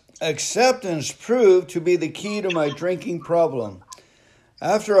last, acceptance proved to be the key to my drinking problem.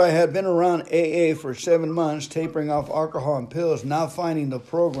 After I had been around AA for 7 months, tapering off alcohol and pills, not finding the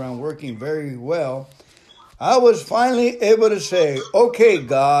program working very well, I was finally able to say, okay,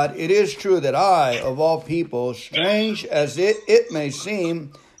 God, it is true that I, of all people, strange as it may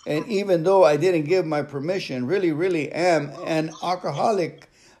seem, and even though I didn't give my permission, really am an alcoholic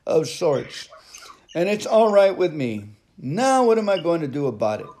of sorts. And it's all right with me. Now what am I going to do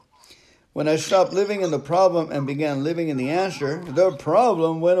about it? When I stopped living in the problem and began living in the answer, the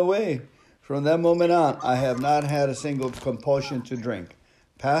problem went away. From that moment on, I have not had a single compulsion to drink.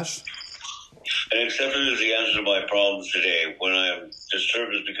 Pass. And acceptance is the answer to my problems today. When I am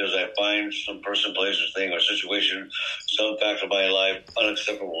disturbed, it's because I find some person, place, or thing, or situation, some fact of my life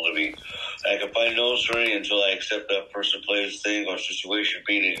unacceptable to me. And I can find no serenity until I accept that person, place, thing, or situation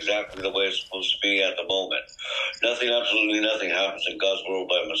being exactly the way it's supposed to be at the moment. Nothing, absolutely nothing, happens in God's world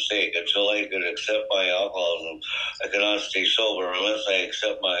by mistake. Until I can accept my alcoholism, I cannot stay sober. Unless I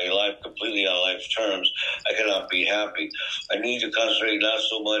accept my life completely on life's terms, I cannot be happy. I need to concentrate not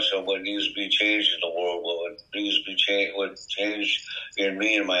so much on what needs to be changed in the world, but what needs to be changed, what changed in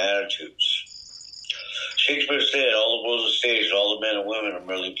me and my attitudes. Shakespeare said, all the world's a stage, and all the men and women are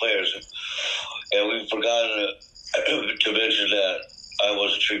merely players. And we've forgotten to mention that I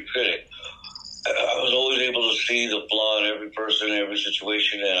was a true critic. I was always able to see the flaw in every person, every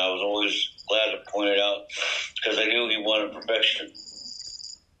situation, and I was always glad to point it out because I knew he wanted perfection.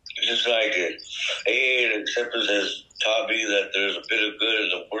 Just like I did. AA and acceptance has taught me that there's a bit of good in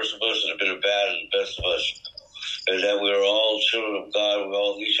the worst of us and a bit of bad in the best of us. And that we're all children of God. We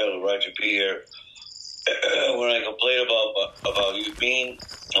all each have the right to be here. When I complain about you being,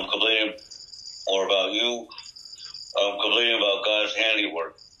 I'm complaining, or about you, I'm complaining about God's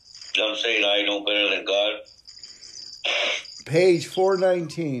handiwork. I'm saying I know better than God. Page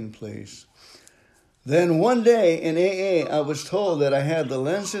 419, please. Then one day in AA, I was told that I had the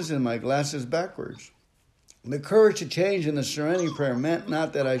lenses in my glasses backwards. The courage to change in the Serenity Prayer meant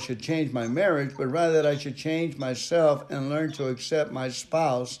not that I should change my marriage, but rather that I should change myself and learn to accept my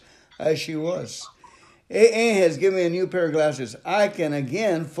spouse as she was. AA has given me a new pair of glasses. I can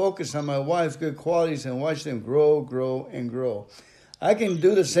again focus on my wife's good qualities and watch them grow, and grow. I can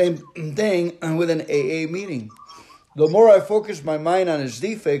do the same thing with an AA meeting. The more I focus my mind on its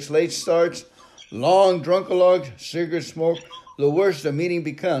defects, late starts, long drunkalogs, cigarette smoke, the worse the meeting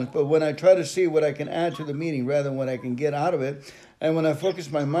becomes. But when I try to see what I can add to the meeting rather than what I can get out of it, and when I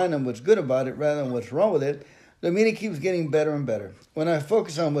focus my mind on what's good about it rather than what's wrong with it, the meeting keeps getting better and better. When I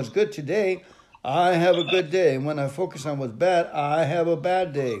focus on what's good today, I have a good day. When I focus on what's bad, I have a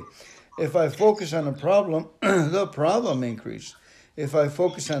bad day. If I focus on the problem, the problem increases. If I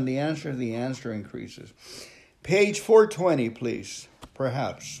focus on the answer increases. Page 420, please.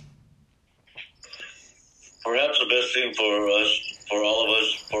 Perhaps. Perhaps the best thing for us, for all of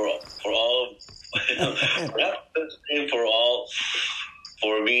us, perhaps the best thing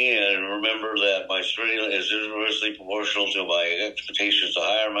for me, and remember that my serenity is inversely proportional to my expectations. The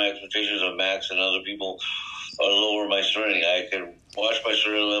higher my expectations of Max and other people, or lower my serenity. I can watch my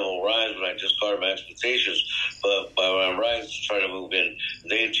serenity level rise when I discard my expectations, but by when I rise, try to move in.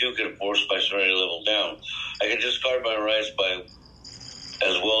 They too can force my serenity level down. I can discard my rise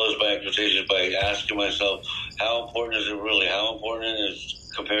as well as my expectations by asking myself, how important is it really? How important is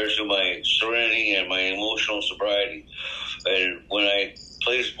it compared to my serenity and my emotional sobriety? And when I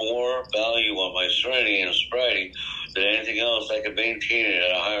place more value on my serenity and sobriety than anything else, I can maintain it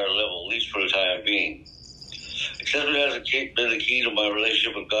at a higher level, at least for the time being. Acceptance has been the key to my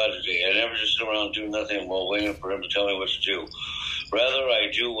relationship with God today. I never just sit around doing nothing while waiting for Him to tell me what to do. Rather,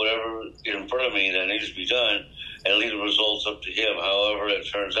 I do whatever in front of me that needs to be done and leave the results up to Him, however it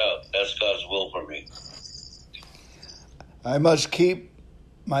turns out. That's God's will for me. I must keep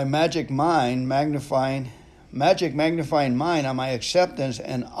my magic magnifying mind on my acceptance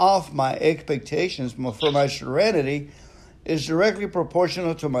and off my expectations for my serenity is directly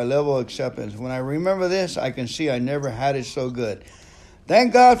proportional to my level of acceptance. When I remember this, I can see I never had it so good.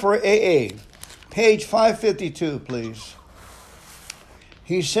 Thank God for AA. Page 552, please.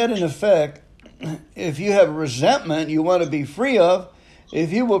 He said, in effect, if you have resentment you want to be free of,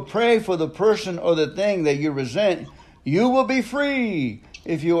 if you will pray for the person or the thing that you resent, you will be free.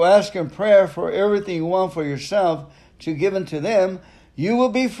 If you ask in prayer for everything you want for yourself to give unto them, you will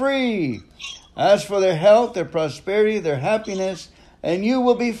be free. As for their health, their prosperity, their happiness, and you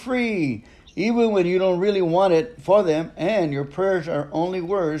will be free, even when you don't really want it for them, and your prayers are only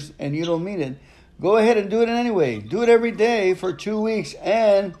words and you don't mean it. Go ahead and do it anyway. Do it every day for 2 weeks,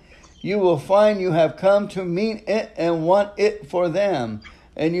 and you will find you have come to mean it and want it for them.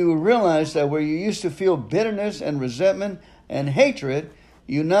 And you will realize that where you used to feel bitterness and resentment and hatred,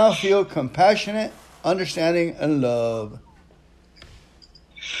 you now feel compassionate, understanding, and love.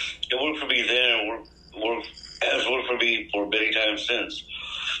 It worked for me then, and has worked for me for many times since.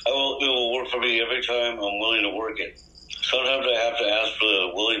 It will work for me every time I'm willing to work it. Sometimes I have to ask for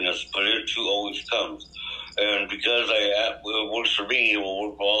the willingness, but it too always comes. And because it works for me, it will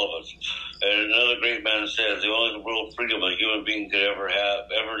work for all of us. And another great man says, the only real freedom a human being could ever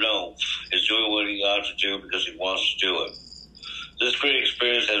know, is doing what he ought to do because he wants to do it. This great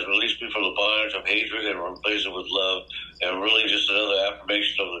experience has released me from the bondage of hatred and replaced it with love, and really just another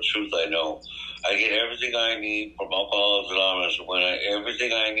affirmation of the truth I know. I get everything I need from Alcoholics Anonymous.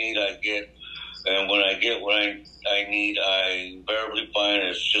 Everything I need, I get. And when I get what I need, I invariably find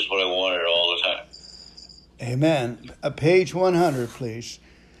it's just what I wanted all the time. Amen. Page 100, please.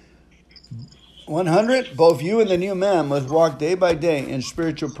 100, both you and the new man must walk day by day in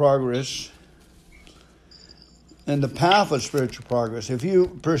spiritual progress, in the path of spiritual progress. If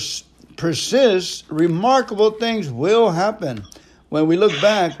you persist, remarkable things will happen. When we look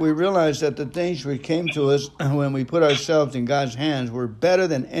back, we realize that the things which came to us when we put ourselves in God's hands were better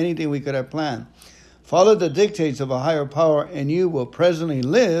than anything we could have planned. Follow the dictates of a higher power, and you will presently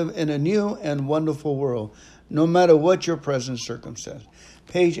live in a new and wonderful world, no matter what your present circumstance.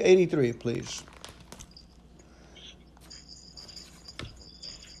 Page 83, please.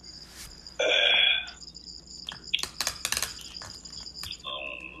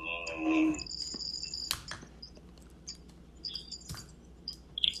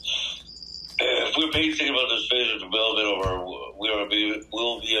 If we're pacing about this phase of development,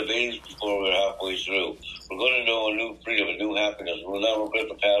 we'll be amazed before we're halfway through. We're going to know a new freedom, a new happiness. We'll not regret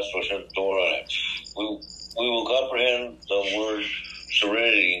the past or shut the door on it. We will comprehend the word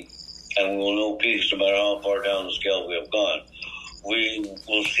serenity, and we will know peace no matter how far down the scale we have gone. We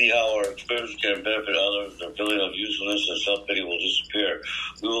will see how our experience can benefit others. The feeling of usefulness and self-pity will disappear.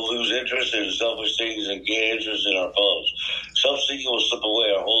 We will lose interest in selfish things and gain interest in our fellows. Self-seeking will slip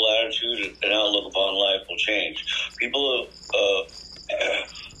away. Our whole attitude and outlook upon life will change.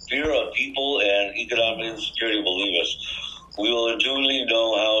 Fear of people and economic insecurity will leave us. We will intuitively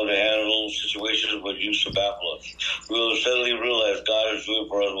know how to handle situations which used to baffle us. We will suddenly realize God is doing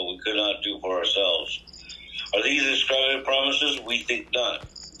for us what we could not do for ourselves. Are these extravagant promises? We think not.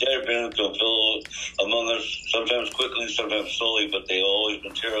 They have been fulfilled among us, sometimes quickly, sometimes slowly, but they always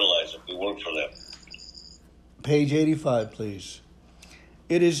materialize if we work for them. Page 85, please.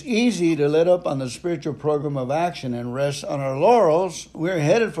 It is easy to let up on the spiritual program of action and rest on our laurels. We're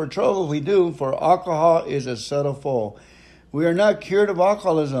headed for trouble if we do, for alcohol is a subtle foe. We are not cured of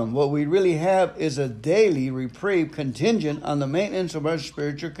alcoholism. What we really have is a daily reprieve contingent on the maintenance of our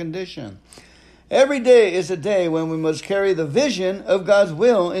spiritual condition. Every day is a day when we must carry the vision of God's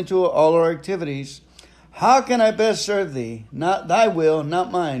will into all our activities. How can I best serve thee? Not thy will, not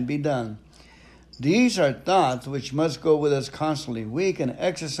mine, be done. These are thoughts which must go with us constantly. We can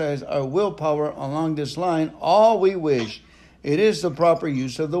exercise our willpower along this line all we wish. It is the proper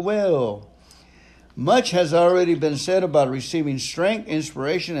use of the will. Much has already been said about receiving strength,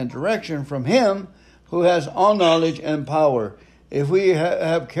 inspiration, and direction from Him who has all knowledge and power. If we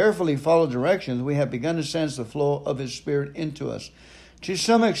have carefully followed directions, we have begun to sense the flow of His Spirit into us. To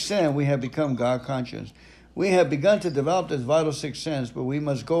some extent, we have become God conscious. We have begun to develop this vital sixth sense, but we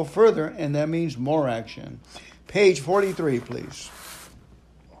must go further, and that means more action. Page 43, please.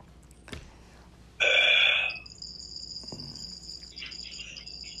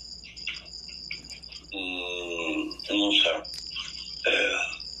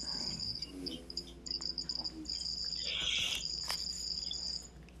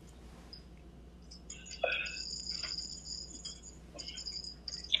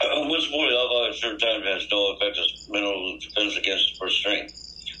 Alcohol at certain times has no effect as mineral defense against for strength.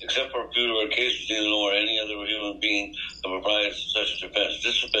 Except for a few rare cases, neither nor any other human being can provide such a defense.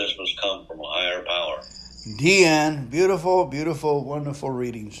 This defense must come from a higher power. Deanne, beautiful, beautiful, wonderful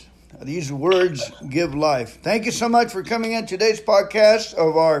readings. These words give life. Thank you so much for coming in today's podcast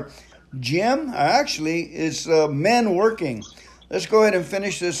of our gym. Actually, it's men working. Let's go ahead and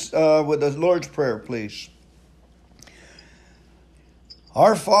finish this with the Lord's Prayer, please.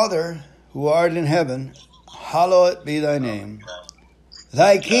 Our Father, who art in heaven, hallowed be thy name.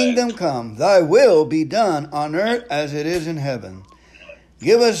 Thy kingdom come, thy will be done on earth as it is in heaven.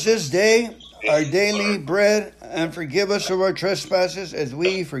 Give us this day our daily bread, and forgive us of our trespasses as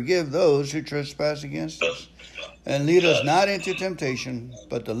we forgive those who trespass against us. And lead us not into temptation,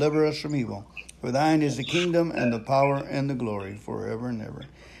 but deliver us from evil. For thine is the kingdom and the power and the glory forever and ever.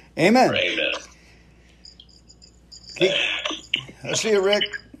 Amen. Amen. I'll see you, Rick.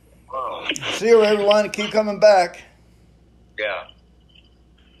 See you, everyone. Keep coming back. Yeah.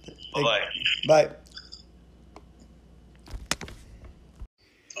 Bye-bye. Bye.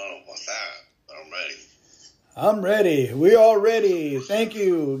 Oh, what's that? I'm ready. I'm ready. We all ready. Thank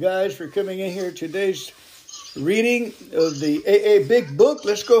you, guys, for coming in here. Today's reading of the AA Big Book.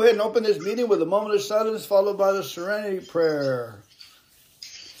 Let's go ahead and open this meeting with a moment of silence, followed by the Serenity Prayer.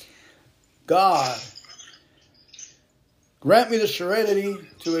 God, grant me the serenity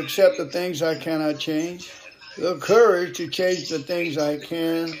to accept the things I cannot change, the courage to change the things I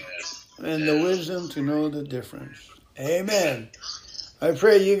can, and the wisdom to know the difference. Amen. I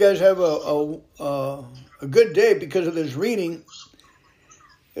pray you guys have a good day because of this reading.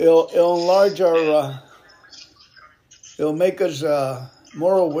 It'll enlarge our, it'll make us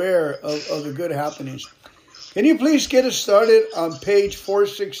more aware of the good happenings. Can you please get us started on page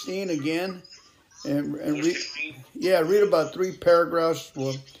 416 again? And read about 3 paragraphs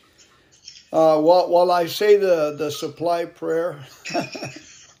while I say the supply prayer. Okay.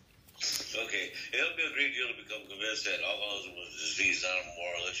 It helped me a great deal to become convinced that alcoholism was a disease, not a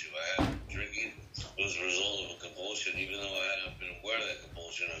moral issue. I had drinking was a result of a compulsion, even though I had not been aware of that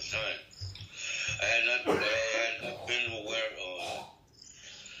compulsion at the time. I had not been aware of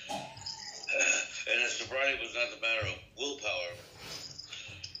and the sobriety was not the matter of willpower.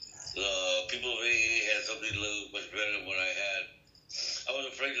 The people of AA had something to live much better than what I had. I was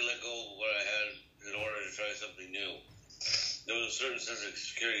afraid to let go of what I had in order to try something new. There was a certain sense of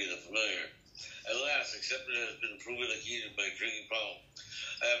security in the familiar. At last, acceptance has been proven the key to my drinking problem.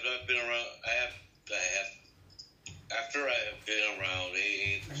 After I have been around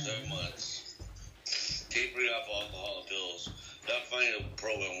AA for 7 months, tapering off alcohol and pills, not finding the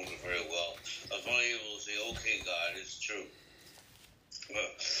program working very well, I was finally able to say, okay, God, it's true.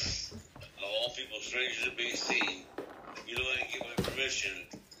 Of all people, strangers to be seen, you know I give my permission.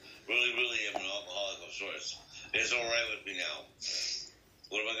 Really am an alcoholic of sorts. It's all right with me now.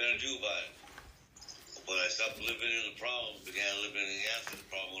 What am I going to do about it? When I stopped living in the problem, began living in the answer to the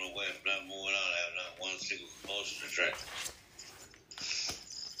problem, went away. From not moving on, I have not one single compulsion to track.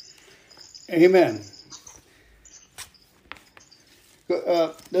 Amen.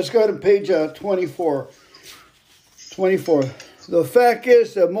 Let's go to page 24. 24. The fact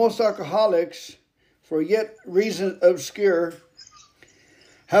is that most alcoholics, for yet reasons obscure,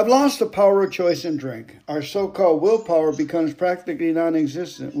 have lost the power of choice in drink. Our so-called willpower becomes practically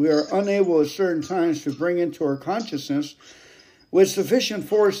non-existent. We are unable at certain times to bring into our consciousness with sufficient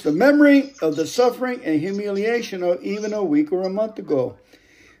force the memory of the suffering and humiliation of even a week or a month ago.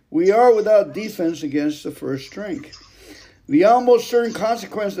 We are without defense against the first drink. The almost certain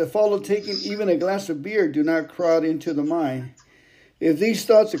consequences that follow taking even a glass of beer do not crowd into the mind. If these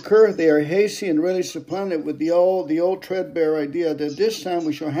thoughts occur, they are hasty and readily supplanted with the old threadbare idea that this time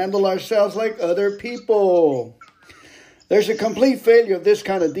we shall handle ourselves like other people. There's a complete failure of this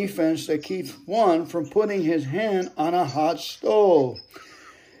kind of defense that keeps one from putting his hand on a hot stove.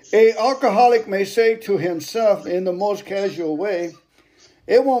 An alcoholic may say to himself in the most casual way,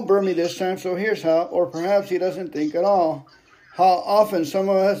 "It won't burn me this time, so here's how," or perhaps he doesn't think at all. How often some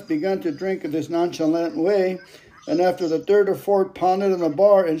of us begun to drink in this nonchalant way, and after the third or fourth pounded in the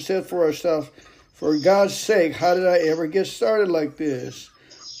bar and said for ourselves, "For God's sake, how did I ever get started like this?"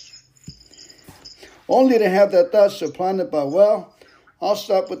 Only to have that thought supplanted by, "Well, I'll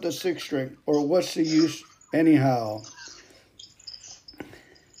stop with the sixth drink," or "What's the use anyhow?"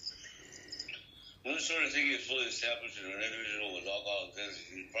 When this sort of thinking is fully established in an individual with alcoholic tendencies,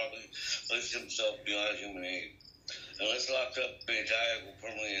 he probably placed himself beyond human aid. Unless locked up, maniacal,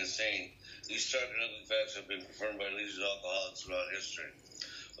 permanently insane, these stark and ugly facts have been confirmed by legions of alcoholics throughout history.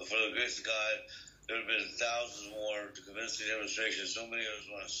 But for the grace of God, there have been thousands more to convince the demonstration. So many of us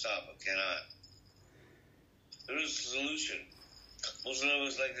want to stop, but cannot. There is a solution. Most of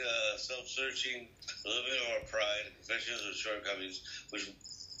us like self-searching, living of our pride, confessions of shortcomings, which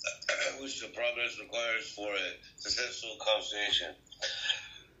the progress requires for a successful conversation.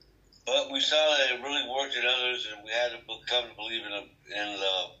 But we saw that it really worked in others, and we had to come to believe in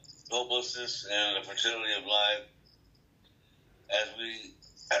the hopelessness and the fertility of life as we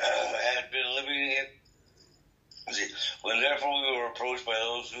had been living it. When therefore we were approached by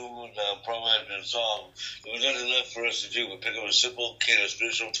those who the problem had been solved, there was nothing left for us to do but pick up a simple kit of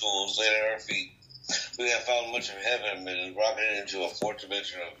spiritual tools laid at our feet. We have found much of heaven and rocketed into a fourth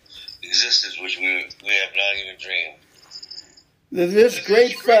dimension of existence which we have not even dreamed. This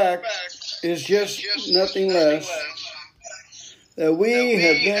great fact is just nothing less that we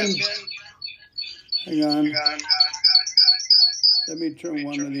have been. Hang on. Let me turn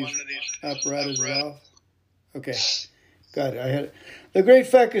one of these apparatuses off. Okay. Got it. I had it. The great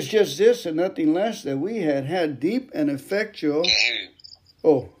fact is just this and nothing less that we had deep and effectual.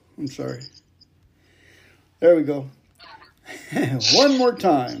 Oh, I'm sorry. There we go. One more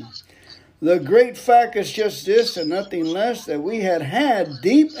time. The great fact is just this and nothing less that we had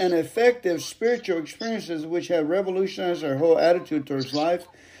deep and effective spiritual experiences which have revolutionized our whole attitude towards life,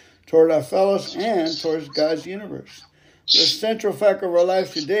 toward our fellows, and towards God's universe. The central fact of our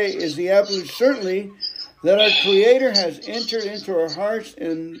life today is the absolute certainty that our Creator has entered into our hearts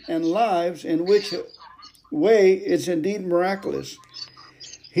and lives, in which way is indeed miraculous.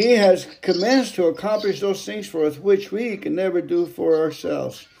 He has commenced to accomplish those things for us which we can never do for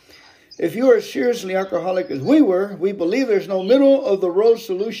ourselves. If you are seriously alcoholic as we were, we believe there's no middle of the road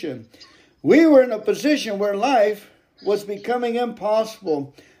solution. We were in a position where life was becoming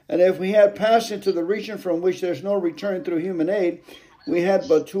impossible, and if we had passed into the region from which there's no return through human aid, we had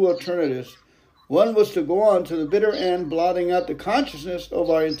but two alternatives. One was to go on to the bitter end, blotting out the consciousness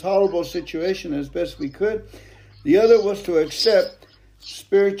of our intolerable situation as best we could. The other was to accept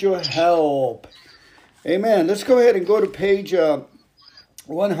spiritual help. Amen. Let's go ahead and go to page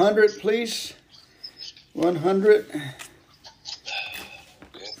 100, please. 100.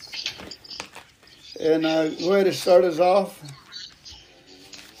 And go ahead and start us off.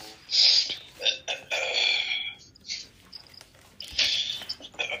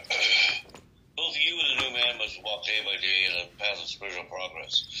 Spiritual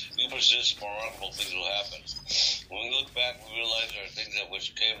progress. We persist, remarkable things will happen. When we look back, we realize there are things that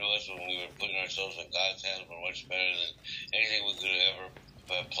which came to us when we were putting ourselves in God's hands were much better than anything we could have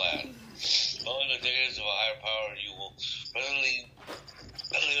ever planned. Following the decades of a higher power, you will presently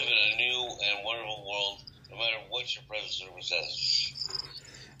live in a new and wonderful world, no matter what your present circumstances.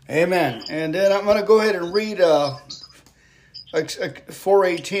 Amen. And then I'm going to go ahead and read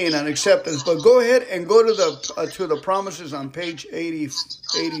 418 on acceptance, but go ahead and go to the promises on page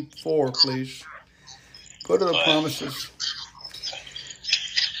 84, please. Go to the promises.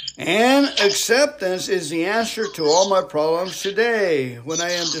 And acceptance is the answer to all my problems today. When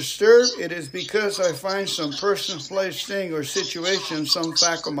I am disturbed, it is because I find some person, place, thing, or situation, some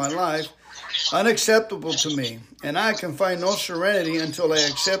fact of my life, unacceptable to me, and I can find no serenity until I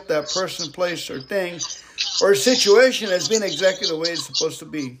accept that person, place, or thing, or situation as being exactly the way it's supposed to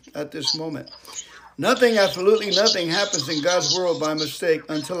be at this moment. Nothing, absolutely nothing, happens in God's world by mistake.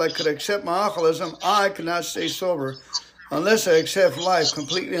 Until I could accept my alcoholism, I could not stay sober. Unless I accept life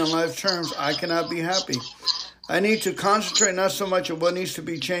completely on life terms, I cannot be happy. I need to concentrate not so much on what needs to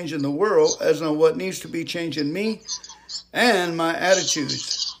be changed in the world as on what needs to be changed in me and my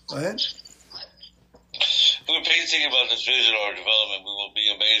attitudes. Go ahead. We're main thing about this vision or development, we will be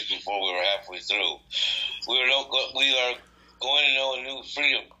amazed before we are halfway through. We are going to know a new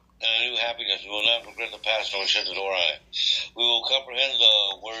freedom and a new happiness. We will not regret the past nor shut the door on it. We will comprehend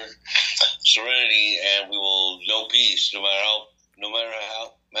the word serenity, and we will know peace, no matter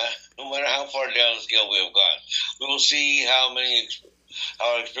how far down the scale we have gone. We will see how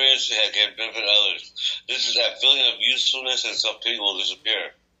our experiences can benefit others. This is that feeling of usefulness and self-pity will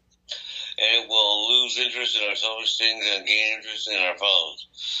disappear, and it will lose interest in our selfish things and gain interest in our fellows.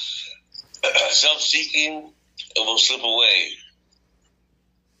 Self-seeking will slip away.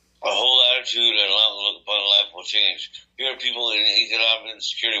 Our whole attitude and outlook upon life will change. Fewer people in economic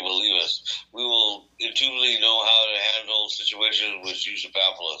insecurity will leave us. We will intuitively know how to handle situations which used to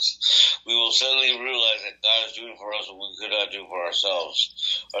baffle us. We will suddenly realize that God is doing for us what we could not do for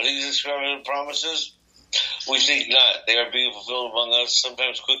ourselves. Are these extravagant promises? We think not. They are being fulfilled among us,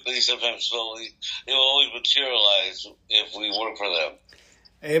 sometimes quickly, sometimes slowly. They will always materialize if we work for them.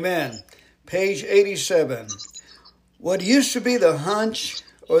 Amen. Page 87. What used to be the hunch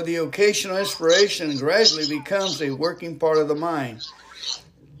or the occasional inspiration gradually becomes a working part of the mind.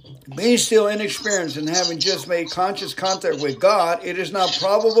 Being still inexperienced and having just made conscious contact with God, it is not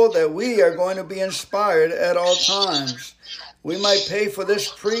probable that we are going to be inspired at all times. We might pay for this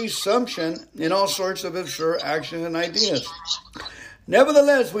presumption in all sorts of absurd actions and ideas.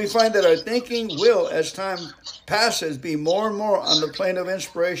 Nevertheless, we find that our thinking will, as time passes, be more and more on the plane of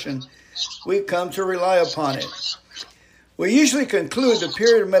inspiration. We come to rely upon it. We usually conclude the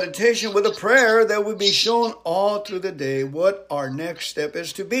period of meditation with a prayer that will be shown all through the day what our next step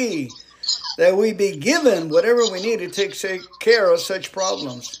is to be, that we be given whatever we need to take care of such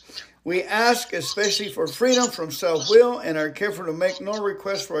problems. We ask especially for freedom from self-will and are careful to make no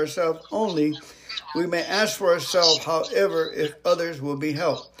request for ourselves only. We may ask for ourselves, however, if others will be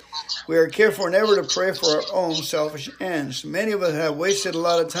helped. We are careful never to pray for our own selfish ends. Many of us have wasted a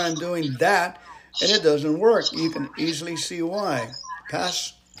lot of time doing that, and it doesn't work. You can easily see why.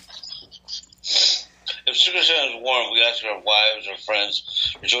 Pass. If circumstances is warm, we ask our wives or friends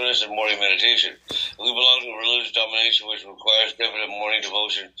to join us in morning meditation. If we belong to a religious domination which requires definite morning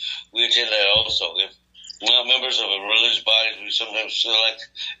devotion, we attend that also. If not members of a religious body, we sometimes select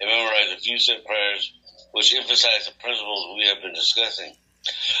and memorize a few set prayers which emphasize the principles we have been discussing.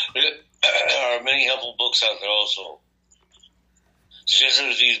 There are many helpful books out there also.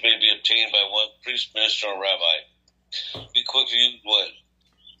 Suggestions of these may be obtained by one priest, minister, or rabbi. Be quick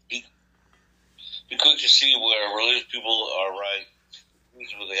to see where religious people are right. This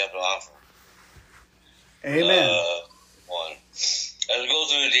is what they have to offer. Amen. 1. As we go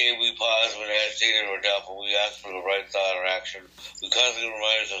through the day, we pause when agitated or doubtful. We ask for the right thought or action. We constantly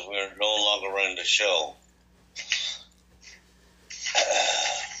remind ourselves we are no longer running the show.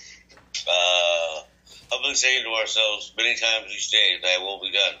 Humbly saying to ourselves many times each day, "Thy will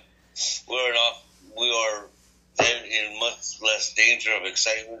be done." We are then in much less danger of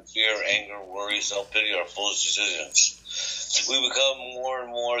excitement, fear, anger, worry, self-pity, or foolish decisions. We become more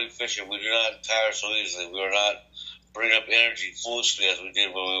and more efficient. We do not tire so easily. We are not bring up energy foolishly as we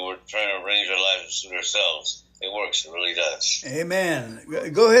did when we were trying to arrange our lives to suit ourselves. It works. It really does.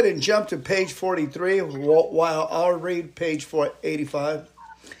 Amen. Go ahead and jump to page 43 while I'll read page 85.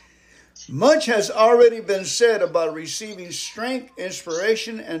 Much has already been said about receiving strength,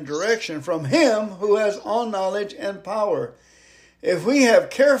 inspiration, and direction from Him who has all knowledge and power. If we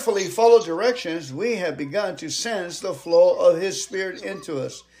have carefully followed directions, we have begun to sense the flow of His Spirit into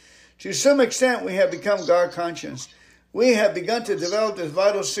us. To some extent, we have become God conscious. We have begun to develop this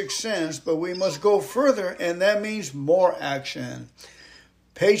vital sixth sense, but we must go further, and that means more action.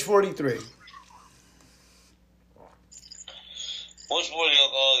 Page 43. Once more, the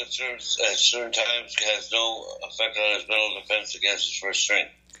alcoholic at certain times has no effect on his mental defense against his first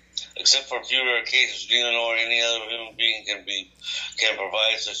strength. Except for a few rare cases, neither nor any other human being can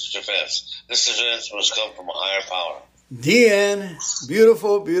provide such a defense. This defense must come from a higher power. The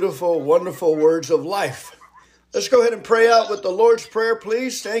beautiful, beautiful, wonderful words of life. Let's go ahead and pray out with the Lord's Prayer,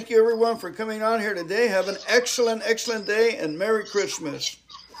 please. Thank you, everyone, for coming on here today. Have an excellent, excellent day, and Merry Christmas.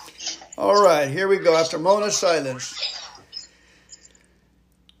 All right, here we go. After a moment of silence.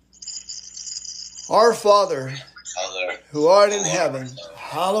 Our Father, who art in heaven,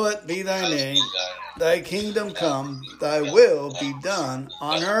 hallowed be thy name. Thy kingdom come, thy will be done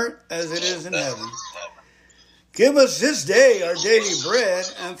on earth as it is in heaven. Give us this day our daily bread,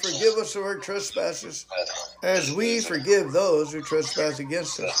 and forgive us of our trespasses, as we forgive those who trespass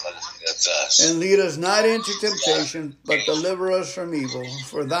against us. And lead us not into temptation, but deliver us from evil.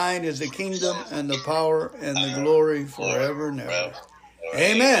 For thine is the kingdom, and the power, and the glory forever and ever.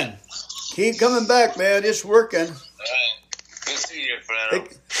 Amen. Keep coming back, man. It's working. All right. Good seeing you, Fernando.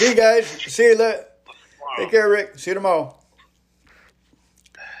 See you guys. See you later. Take care, Rick. See you tomorrow.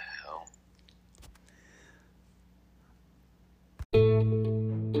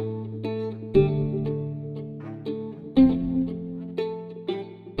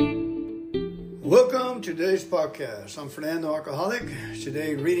 Welcome to today's podcast. I'm Fernando Alcoholic.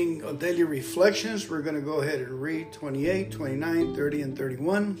 Today, reading of Daily Reflections. We're going to go ahead and read 28, 29, 30, and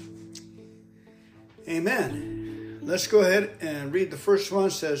 31. Amen. Let's go ahead and read the first one.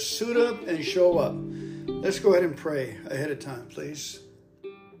 It says, suit up and show up. Let's go ahead and pray ahead of time, please.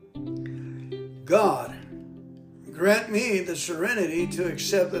 God, grant me the serenity to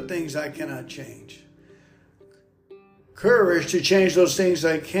accept the things I cannot change, courage to change those things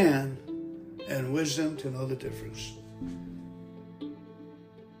I can, and wisdom to know the difference.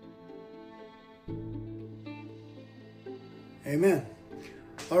 Amen.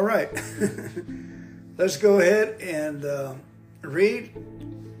 All right. Let's go ahead and read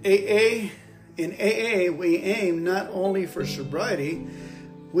AA. In AA, we aim not only for sobriety,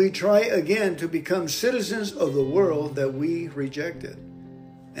 we try again to become citizens of the world that we rejected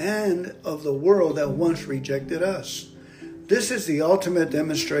and of the world that once rejected us. This is the ultimate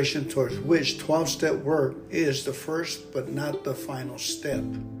demonstration towards which 12-step work is the first but not the final step.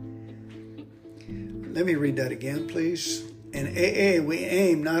 Let me read that again, please. In AA, we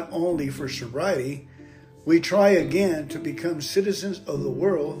aim not only for sobriety, we try again to become citizens of the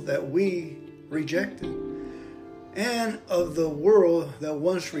world that we rejected and of the world that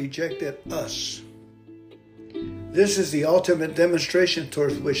once rejected us. This is the ultimate demonstration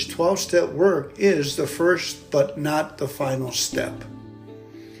towards which 12-step work is the first but not the final step.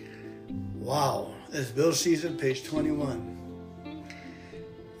 Wow. It's Bill Season, page 21.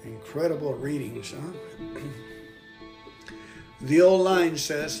 Incredible readings, huh? The old line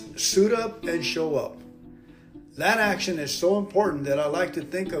says, suit up and show up. That action is so important that I like to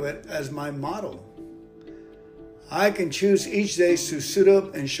think of it as my motto. I can choose each day to suit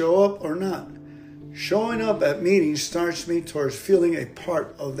up and show up or not. Showing up at meetings starts me towards feeling a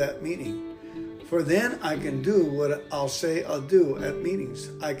part of that meeting. For then I can do what I'll say I'll do at meetings.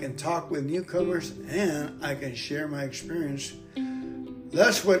 I can talk with newcomers and I can share my experience.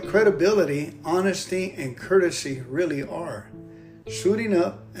 That's what credibility, honesty, and courtesy really are. Suiting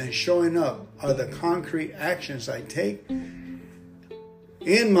up and showing up are the concrete actions I take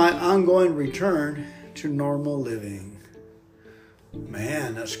in my ongoing return to normal living.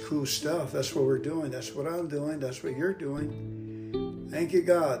 Man, that's cool stuff. That's what we're doing. That's what I'm doing. That's what you're doing. Thank you,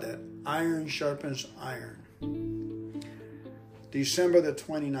 God, that iron sharpens iron. December the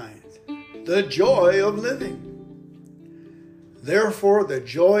 29th. The joy of living. Therefore, the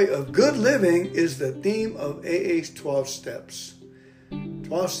joy of good living is the theme of AA's 12 steps.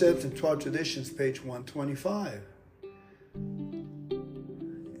 12 Steps and 12 Traditions, page 125.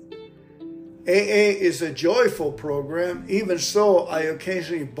 AA is a joyful program. Even so, I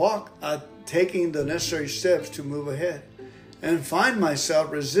occasionally balk at taking the necessary steps to move ahead and find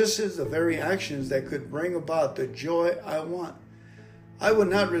myself resisting the very actions that could bring about the joy I want. I would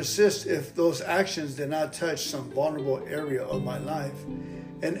not resist if those actions did not touch some vulnerable area of my life,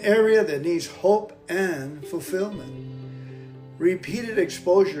 an area that needs hope and fulfillment. Repeated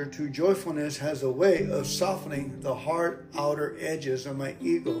exposure to joyfulness has a way of softening the hard outer edges of my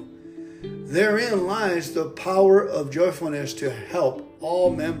ego. Therein lies the power of joyfulness to help all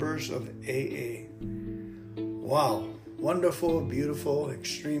members of AA. Wow, wonderful, beautiful,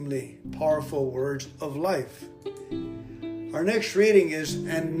 extremely powerful words of life. Our next reading is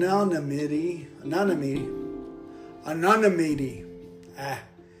Anonymity.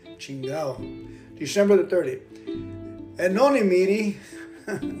 Chingao. December the 30th. Anonymity,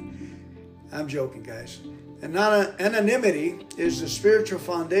 I'm joking, guys. Anonymity is the spiritual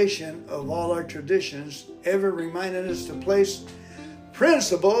foundation of all our traditions, ever reminding us to place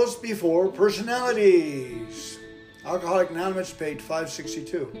principles before personalities. Alcoholics Anonymous, page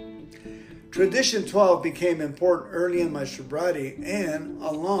 562. Tradition 12 became important early in my sobriety, and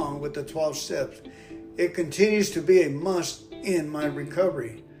along with the 12 steps, it continues to be a must in my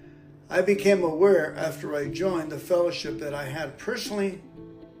recovery. I became aware after I joined the fellowship that I had personality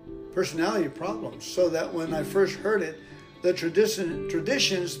problems, so that when I first heard it, the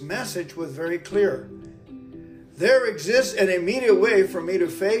tradition's message was very clear. There exists an immediate way for me to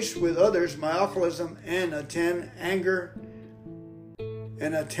face with others my alcoholism and attendant anger,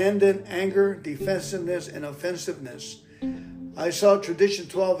 defensiveness, and offensiveness. I saw Tradition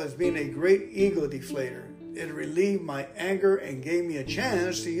 12 as being a great ego deflator. It relieved my anger and gave me a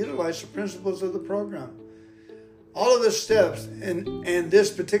chance to utilize the principles of the program. All of the steps and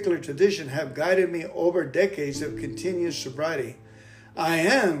this particular tradition have guided me over decades of continuous sobriety. I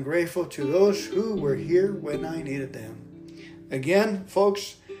am grateful to those who were here when I needed them. Again,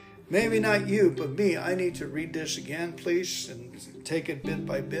 folks, maybe not you, but me. I need to read this again, please, and take it bit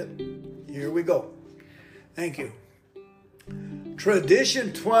by bit. Here we go. Thank you.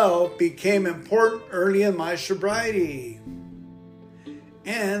 Tradition 12 became important early in my sobriety,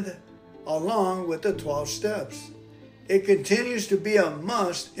 and along with the 12 steps. It continues to be a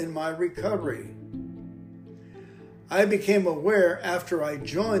must in my recovery. I became aware after I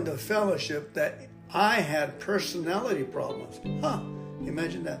joined the fellowship that I had personality problems.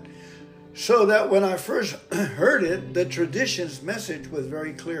 Imagine that. So that when I first heard it, the tradition's message was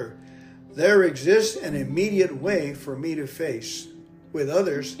very clear. There exists an immediate way for me to face with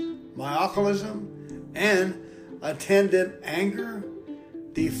others my alcoholism and attendant anger,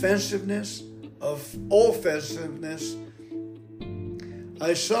 defensiveness, offensiveness.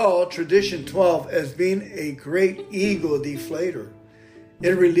 I saw Tradition 12 as being a great ego deflator.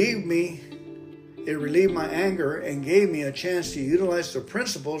 It relieved my anger and gave me a chance to utilize the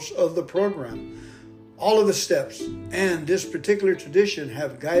principles of the program. All of the steps and this particular tradition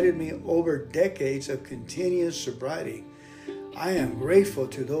have guided me over decades of continuous sobriety. I am grateful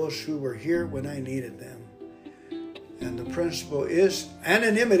to those who were here when I needed them. And the principle is,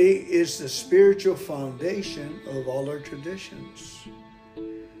 anonymity is the spiritual foundation of all our traditions.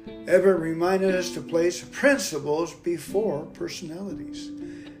 Ever reminded us to place principles before personalities.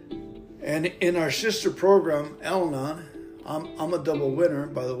 And in our sister program, Al-Anon, I'm a double winner,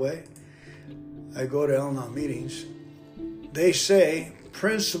 by the way. I go to Al-Anon meetings. They say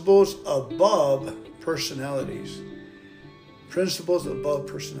principles above personalities. Principles above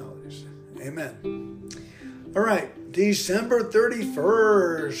personalities. Amen. All right. December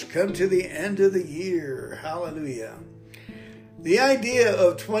 31st, come to the end of the year. Hallelujah. The idea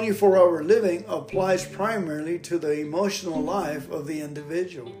of 24-hour living applies primarily to the emotional life of the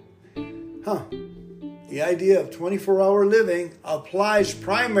individual. The idea of 24-hour living applies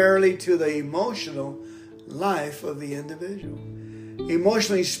primarily to the emotional life of the individual.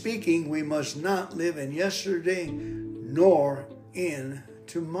 Emotionally speaking, we must not live in yesterday nor in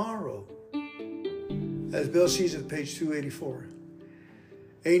tomorrow. As Bill sees at page 284.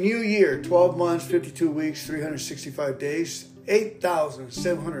 A new year, 12 months, 52 weeks, 365 days,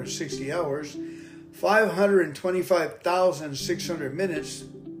 8,760 hours, 525,600 minutes.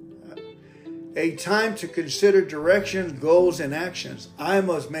 A time to consider directions, goals, and actions. I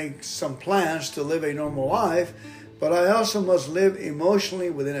must make some plans to live a normal life, but I also must live emotionally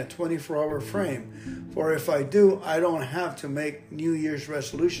within a 24-hour frame. For if I do, I don't have to make New Year's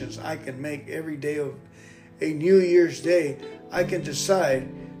resolutions. I can make every day of a New Year's Day. I can decide,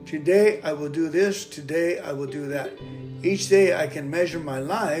 today I will do this, today I will do that. Each day I can measure my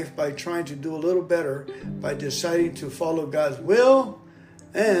life by trying to do a little better, by deciding to follow God's will,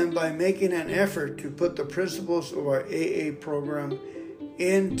 and by making an effort to put the principles of our AA program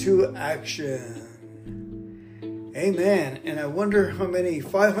into action. Amen. And I wonder how many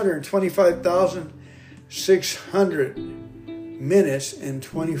 525,600 minutes in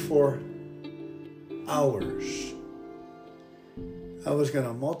 24 hours. I was going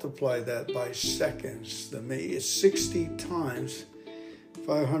to multiply that by seconds. It's 60 times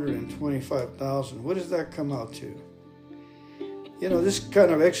 525,000. What does that come out to? You know, this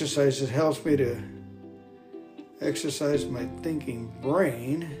kind of exercise, it helps me to exercise my thinking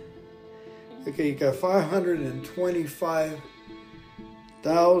brain. Okay, you got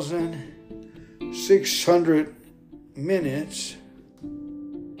 525,600 minutes,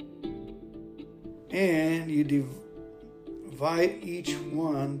 and you divide each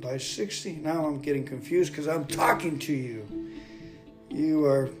one by 60. Now I'm getting confused because I'm talking to you.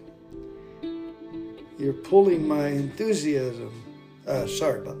 You're pulling my enthusiasm.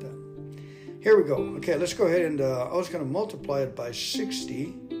 Sorry about that. Here we go. Okay, let's go ahead and I was going to multiply it by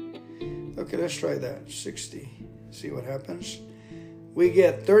 60. Okay, let's try that. 60. See what happens. We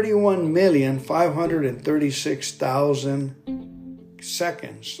get 31,536,000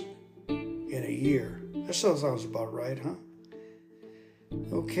 seconds in a year. That sounds about right, huh?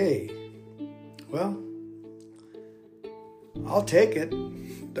 Okay. Well, I'll take it.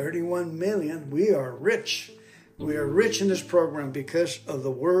 31 million. We are rich. We are rich in this program because of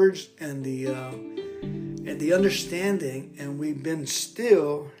the words and the understanding, and we've been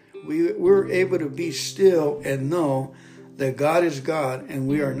still. We're able to be still and know that God is God and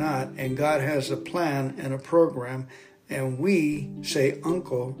we are not, and God has a plan and a program, and we say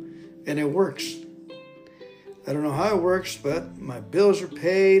uncle, and it works. I don't know how it works, but my bills are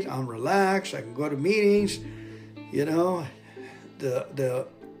paid. I'm relaxed. I can go to meetings. You know, the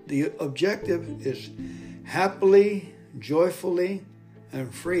objective is happily, joyfully,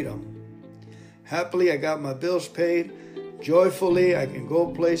 and freedom. Happily, I got my bills paid. Joyfully, I can go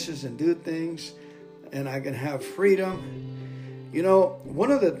places and do things, and I can have freedom. You know, one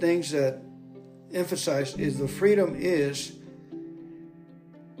of the things that emphasize is the freedom is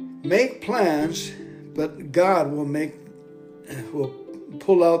make plans, but God will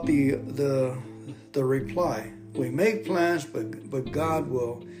pull out the reply. We make plans, but God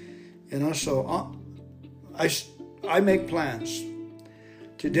will, so I make plans.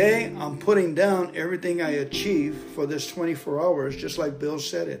 Today, I'm putting down everything I achieved for this 24 hours, just like Bill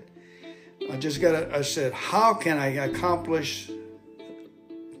said it. I said, how can I accomplish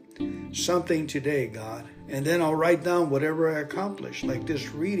something today, God? And then I'll write down whatever I accomplish. Like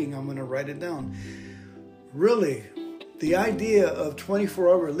this reading, I'm going to write it down. Really, the idea of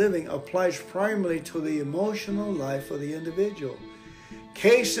 24-hour living applies primarily to the emotional life of the individual.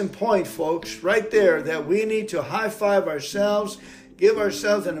 Case in point, folks, right there, that we need to high-five ourselves, give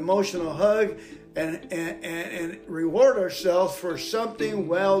ourselves an emotional hug, and reward ourselves for something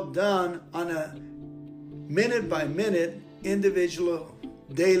well done on a minute-by-minute, individual,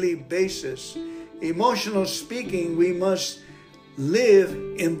 daily basis. Emotional speaking, we must live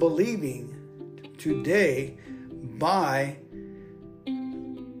in believing today by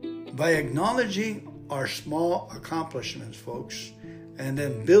acknowledging our small accomplishments, folks, and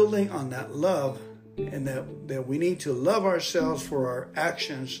then building on that love, and that we need to love ourselves for our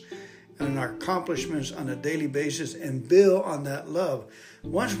actions and our accomplishments on a daily basis and build on that love.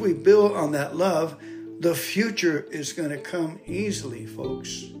 Once we build on that love, the future is going to come easily,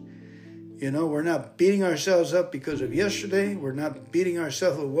 folks. You know, we're not beating ourselves up because of yesterday. We're not beating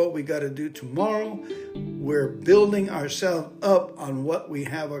ourselves with what we got to do tomorrow. We're building ourselves up on what we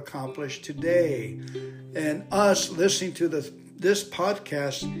have accomplished today. And us listening to this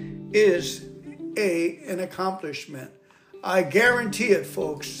podcast is an accomplishment. I guarantee it,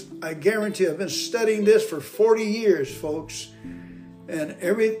 folks. I guarantee it. I've been studying this for 40 years, folks. And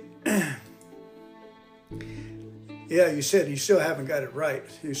yeah, you said you still haven't got it right.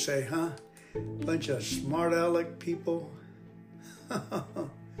 You say, huh? Bunch of smart aleck people.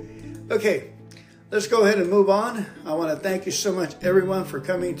 Okay, let's go ahead and move on. I want to thank you so much, everyone, for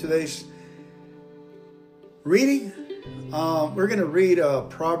coming to today's reading. We're going to read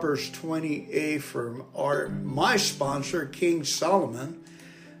Proverbs 28 from my sponsor, King Solomon,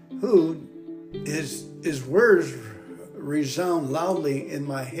 who his words resound loudly in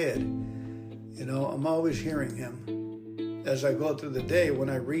my head. You know, I'm always hearing him. As I go through the day, when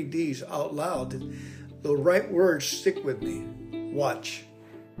I read these out loud, the right words stick with me. Watch.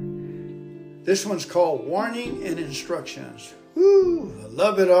 This one's called Warning and Instructions. Woo, I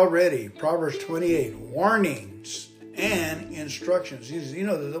love it already. Proverbs 28, warnings and instructions. You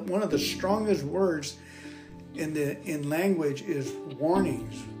know, one of the strongest words in language is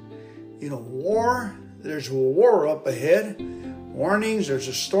warnings. You know, war, there's a war up ahead. Warnings, there's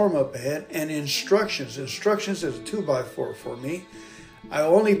a storm up ahead, and instructions. Instructions is a 2x4 for me. I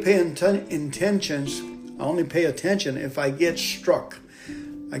only pay attention if I get struck.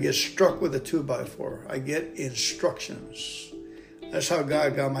 I get struck with a 2x4. I get instructions. That's how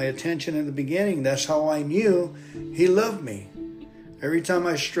God got my attention in the beginning. That's how I knew He loved me. Every time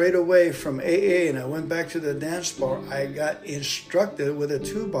I strayed away from AA and I went back to the dance bar, I got instructed with a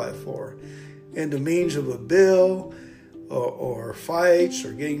 2x4 in the means of a bill, or fights,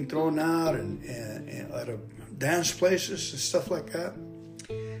 or getting thrown out and out of dance places and stuff like that.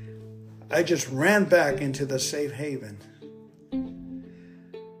 I just ran back into the safe haven.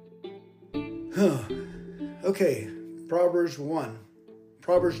 Okay, Proverbs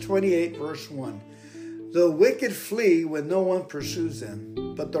 28, verse 1. The wicked flee when no one pursues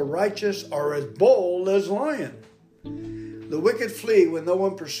them, but the righteous are as bold as lion. The wicked flee when no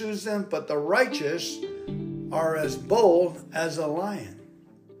one pursues them, but the righteous are as bold as a lion.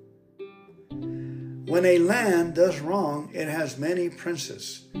 When a land does wrong, it has many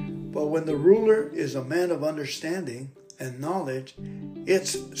princes. But when the ruler is a man of understanding and knowledge,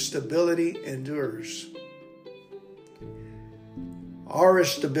 its stability endures. Our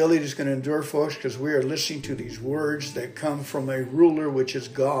stability is going to endure, folks, because we are listening to these words that come from a ruler, which is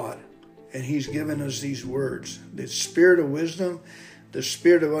God. And He's given us these words. The spirit of wisdom, the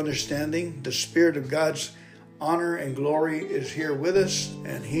spirit of understanding, the spirit of God's honor and glory is here with us,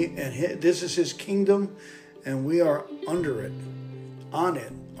 and this is His kingdom, and we are under it, on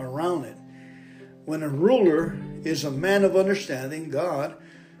it, around it. When a ruler is a man of understanding, God,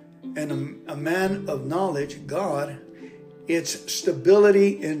 and a man of knowledge, God, its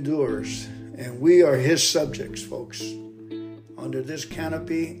stability endures. And we are his subjects, folks, under this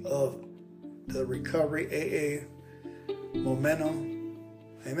canopy of the Recovery AA momentum.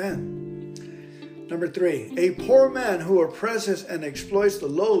 Amen. Number 3, a poor man who oppresses and exploits the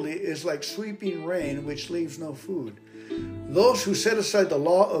lowly is like sweeping rain which leaves no food. Those who set aside the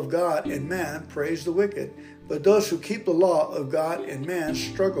law of God and man praise the wicked, but those who keep the law of God and man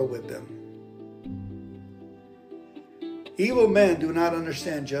struggle with them. Evil men do not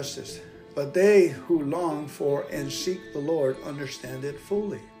understand justice, but they who long for and seek the Lord understand it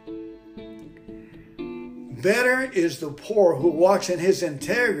fully. Better is the poor who walks in his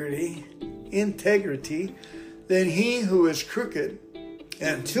integrity than he who is crooked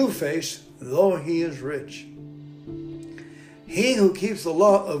and two-faced, though he is rich. He who keeps the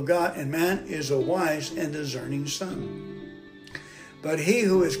law of God and man is a wise and discerning son. But he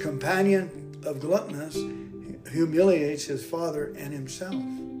who is companion of gluttonous humiliates his father and himself.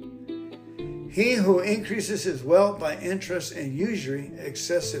 He who increases his wealth by interest and usury,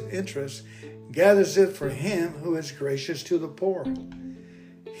 excessive interest, gathers it for him who is gracious to the poor.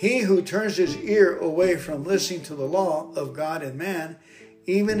 He who turns his ear away from listening to the law of God and man,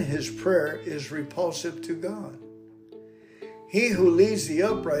 even his prayer is repulsive to God. He who leads the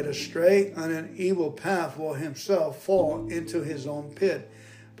upright astray on an evil path will himself fall into his own pit,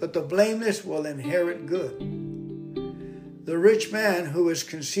 but the blameless will inherit good. The rich man who is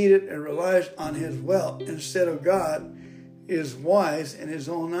conceited and relies on his wealth instead of God is wise in his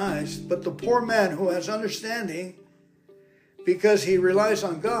own eyes, but the poor man who has understanding, because he relies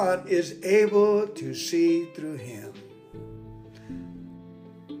on God, is able to see through him.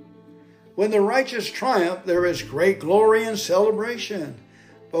 When the righteous triumph, there is great glory and celebration.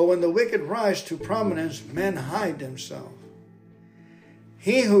 But when the wicked rise to prominence, men hide themselves.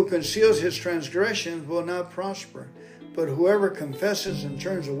 He who conceals his transgressions will not prosper, but whoever confesses and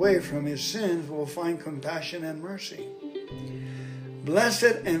turns away from his sins will find compassion and mercy.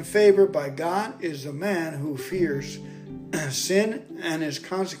 Blessed and favored by God is the man who fears sin and its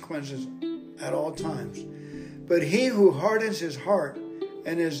consequences at all times. But he who hardens his heart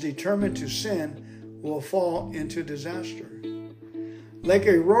and is determined to sin will fall into disaster. Like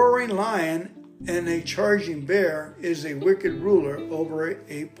a roaring lion and a charging bear is a wicked ruler over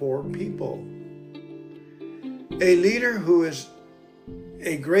a poor people. A leader who is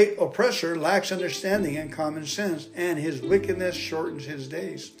a great oppressor lacks understanding and common sense, and his wickedness shortens his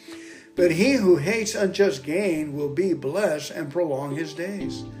days. But he who hates unjust gain will be blessed and prolong his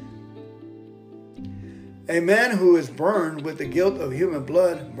days. A man who is burned with the guilt of human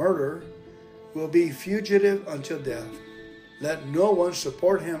blood, murder, will be fugitive until death. Let no one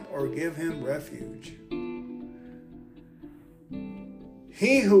support him or give him refuge.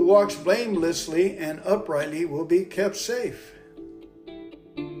 He who walks blamelessly and uprightly will be kept safe.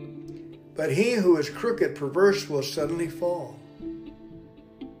 But he who is crooked, perverse, will suddenly fall.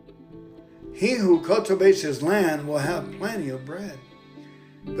 He who cultivates his land will have plenty of bread.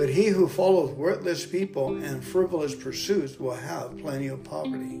 But he who follows worthless people and frivolous pursuits will have plenty of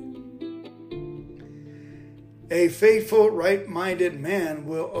poverty. A faithful, right-minded man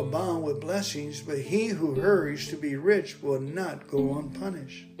will abound with blessings, but he who hurries to be rich will not go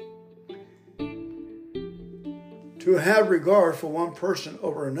unpunished. To have regard for one person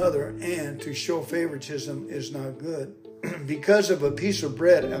over another and to show favoritism is not good. Because of a piece of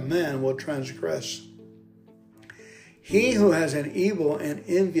bread, a man will transgress. He who has an evil and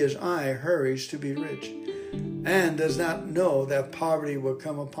envious eye hurries to be rich and does not know that poverty will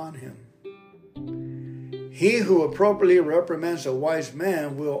come upon him. He who appropriately reprimands a wise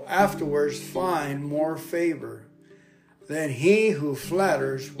man will afterwards find more favor than he who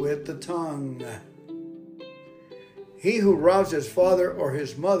flatters with the tongue. He who robs his father or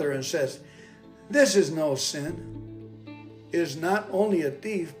his mother and says, "This is no sin," is not only a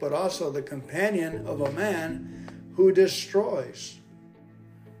thief, but also the companion of a man who destroys.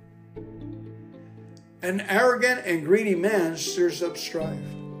 An arrogant and greedy man stirs up strife.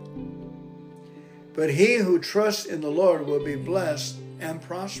 But he who trusts in the Lord will be blessed and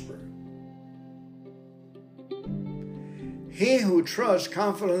prosper. He who trusts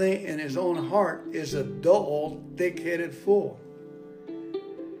confidently in his own heart is a dull, thick-headed fool.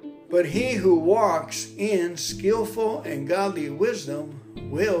 But he who walks in skillful and godly wisdom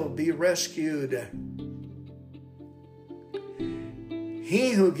will be rescued.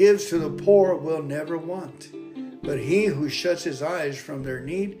 He who gives to the poor will never want, but he who shuts his eyes from their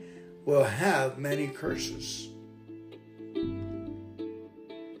need will have many curses.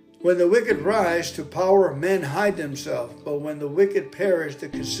 When the wicked rise to power, men hide themselves, but when the wicked perish, the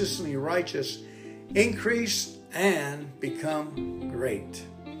consistently righteous increase and become great.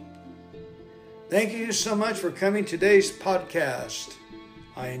 Thank you so much for coming to today's podcast.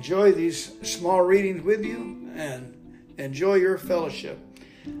 I enjoy these small readings with you and enjoy your fellowship.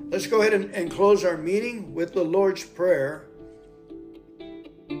 Let's go ahead and close our meeting with the Lord's Prayer.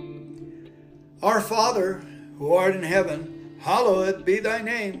 Our Father, who art in heaven, hallowed be thy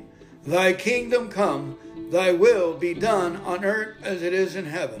name. Thy kingdom come, thy will be done on earth as it is in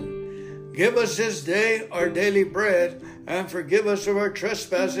heaven. Give us this day our daily bread, and forgive us of our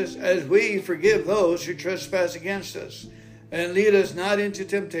trespasses as we forgive those who trespass against us. And lead us not into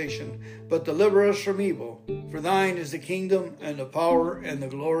temptation, but deliver us from evil. For thine is the kingdom and the power and the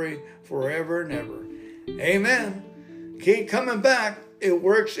glory forever and ever. Amen. Keep coming back. It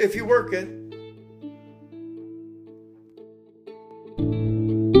works if you work it.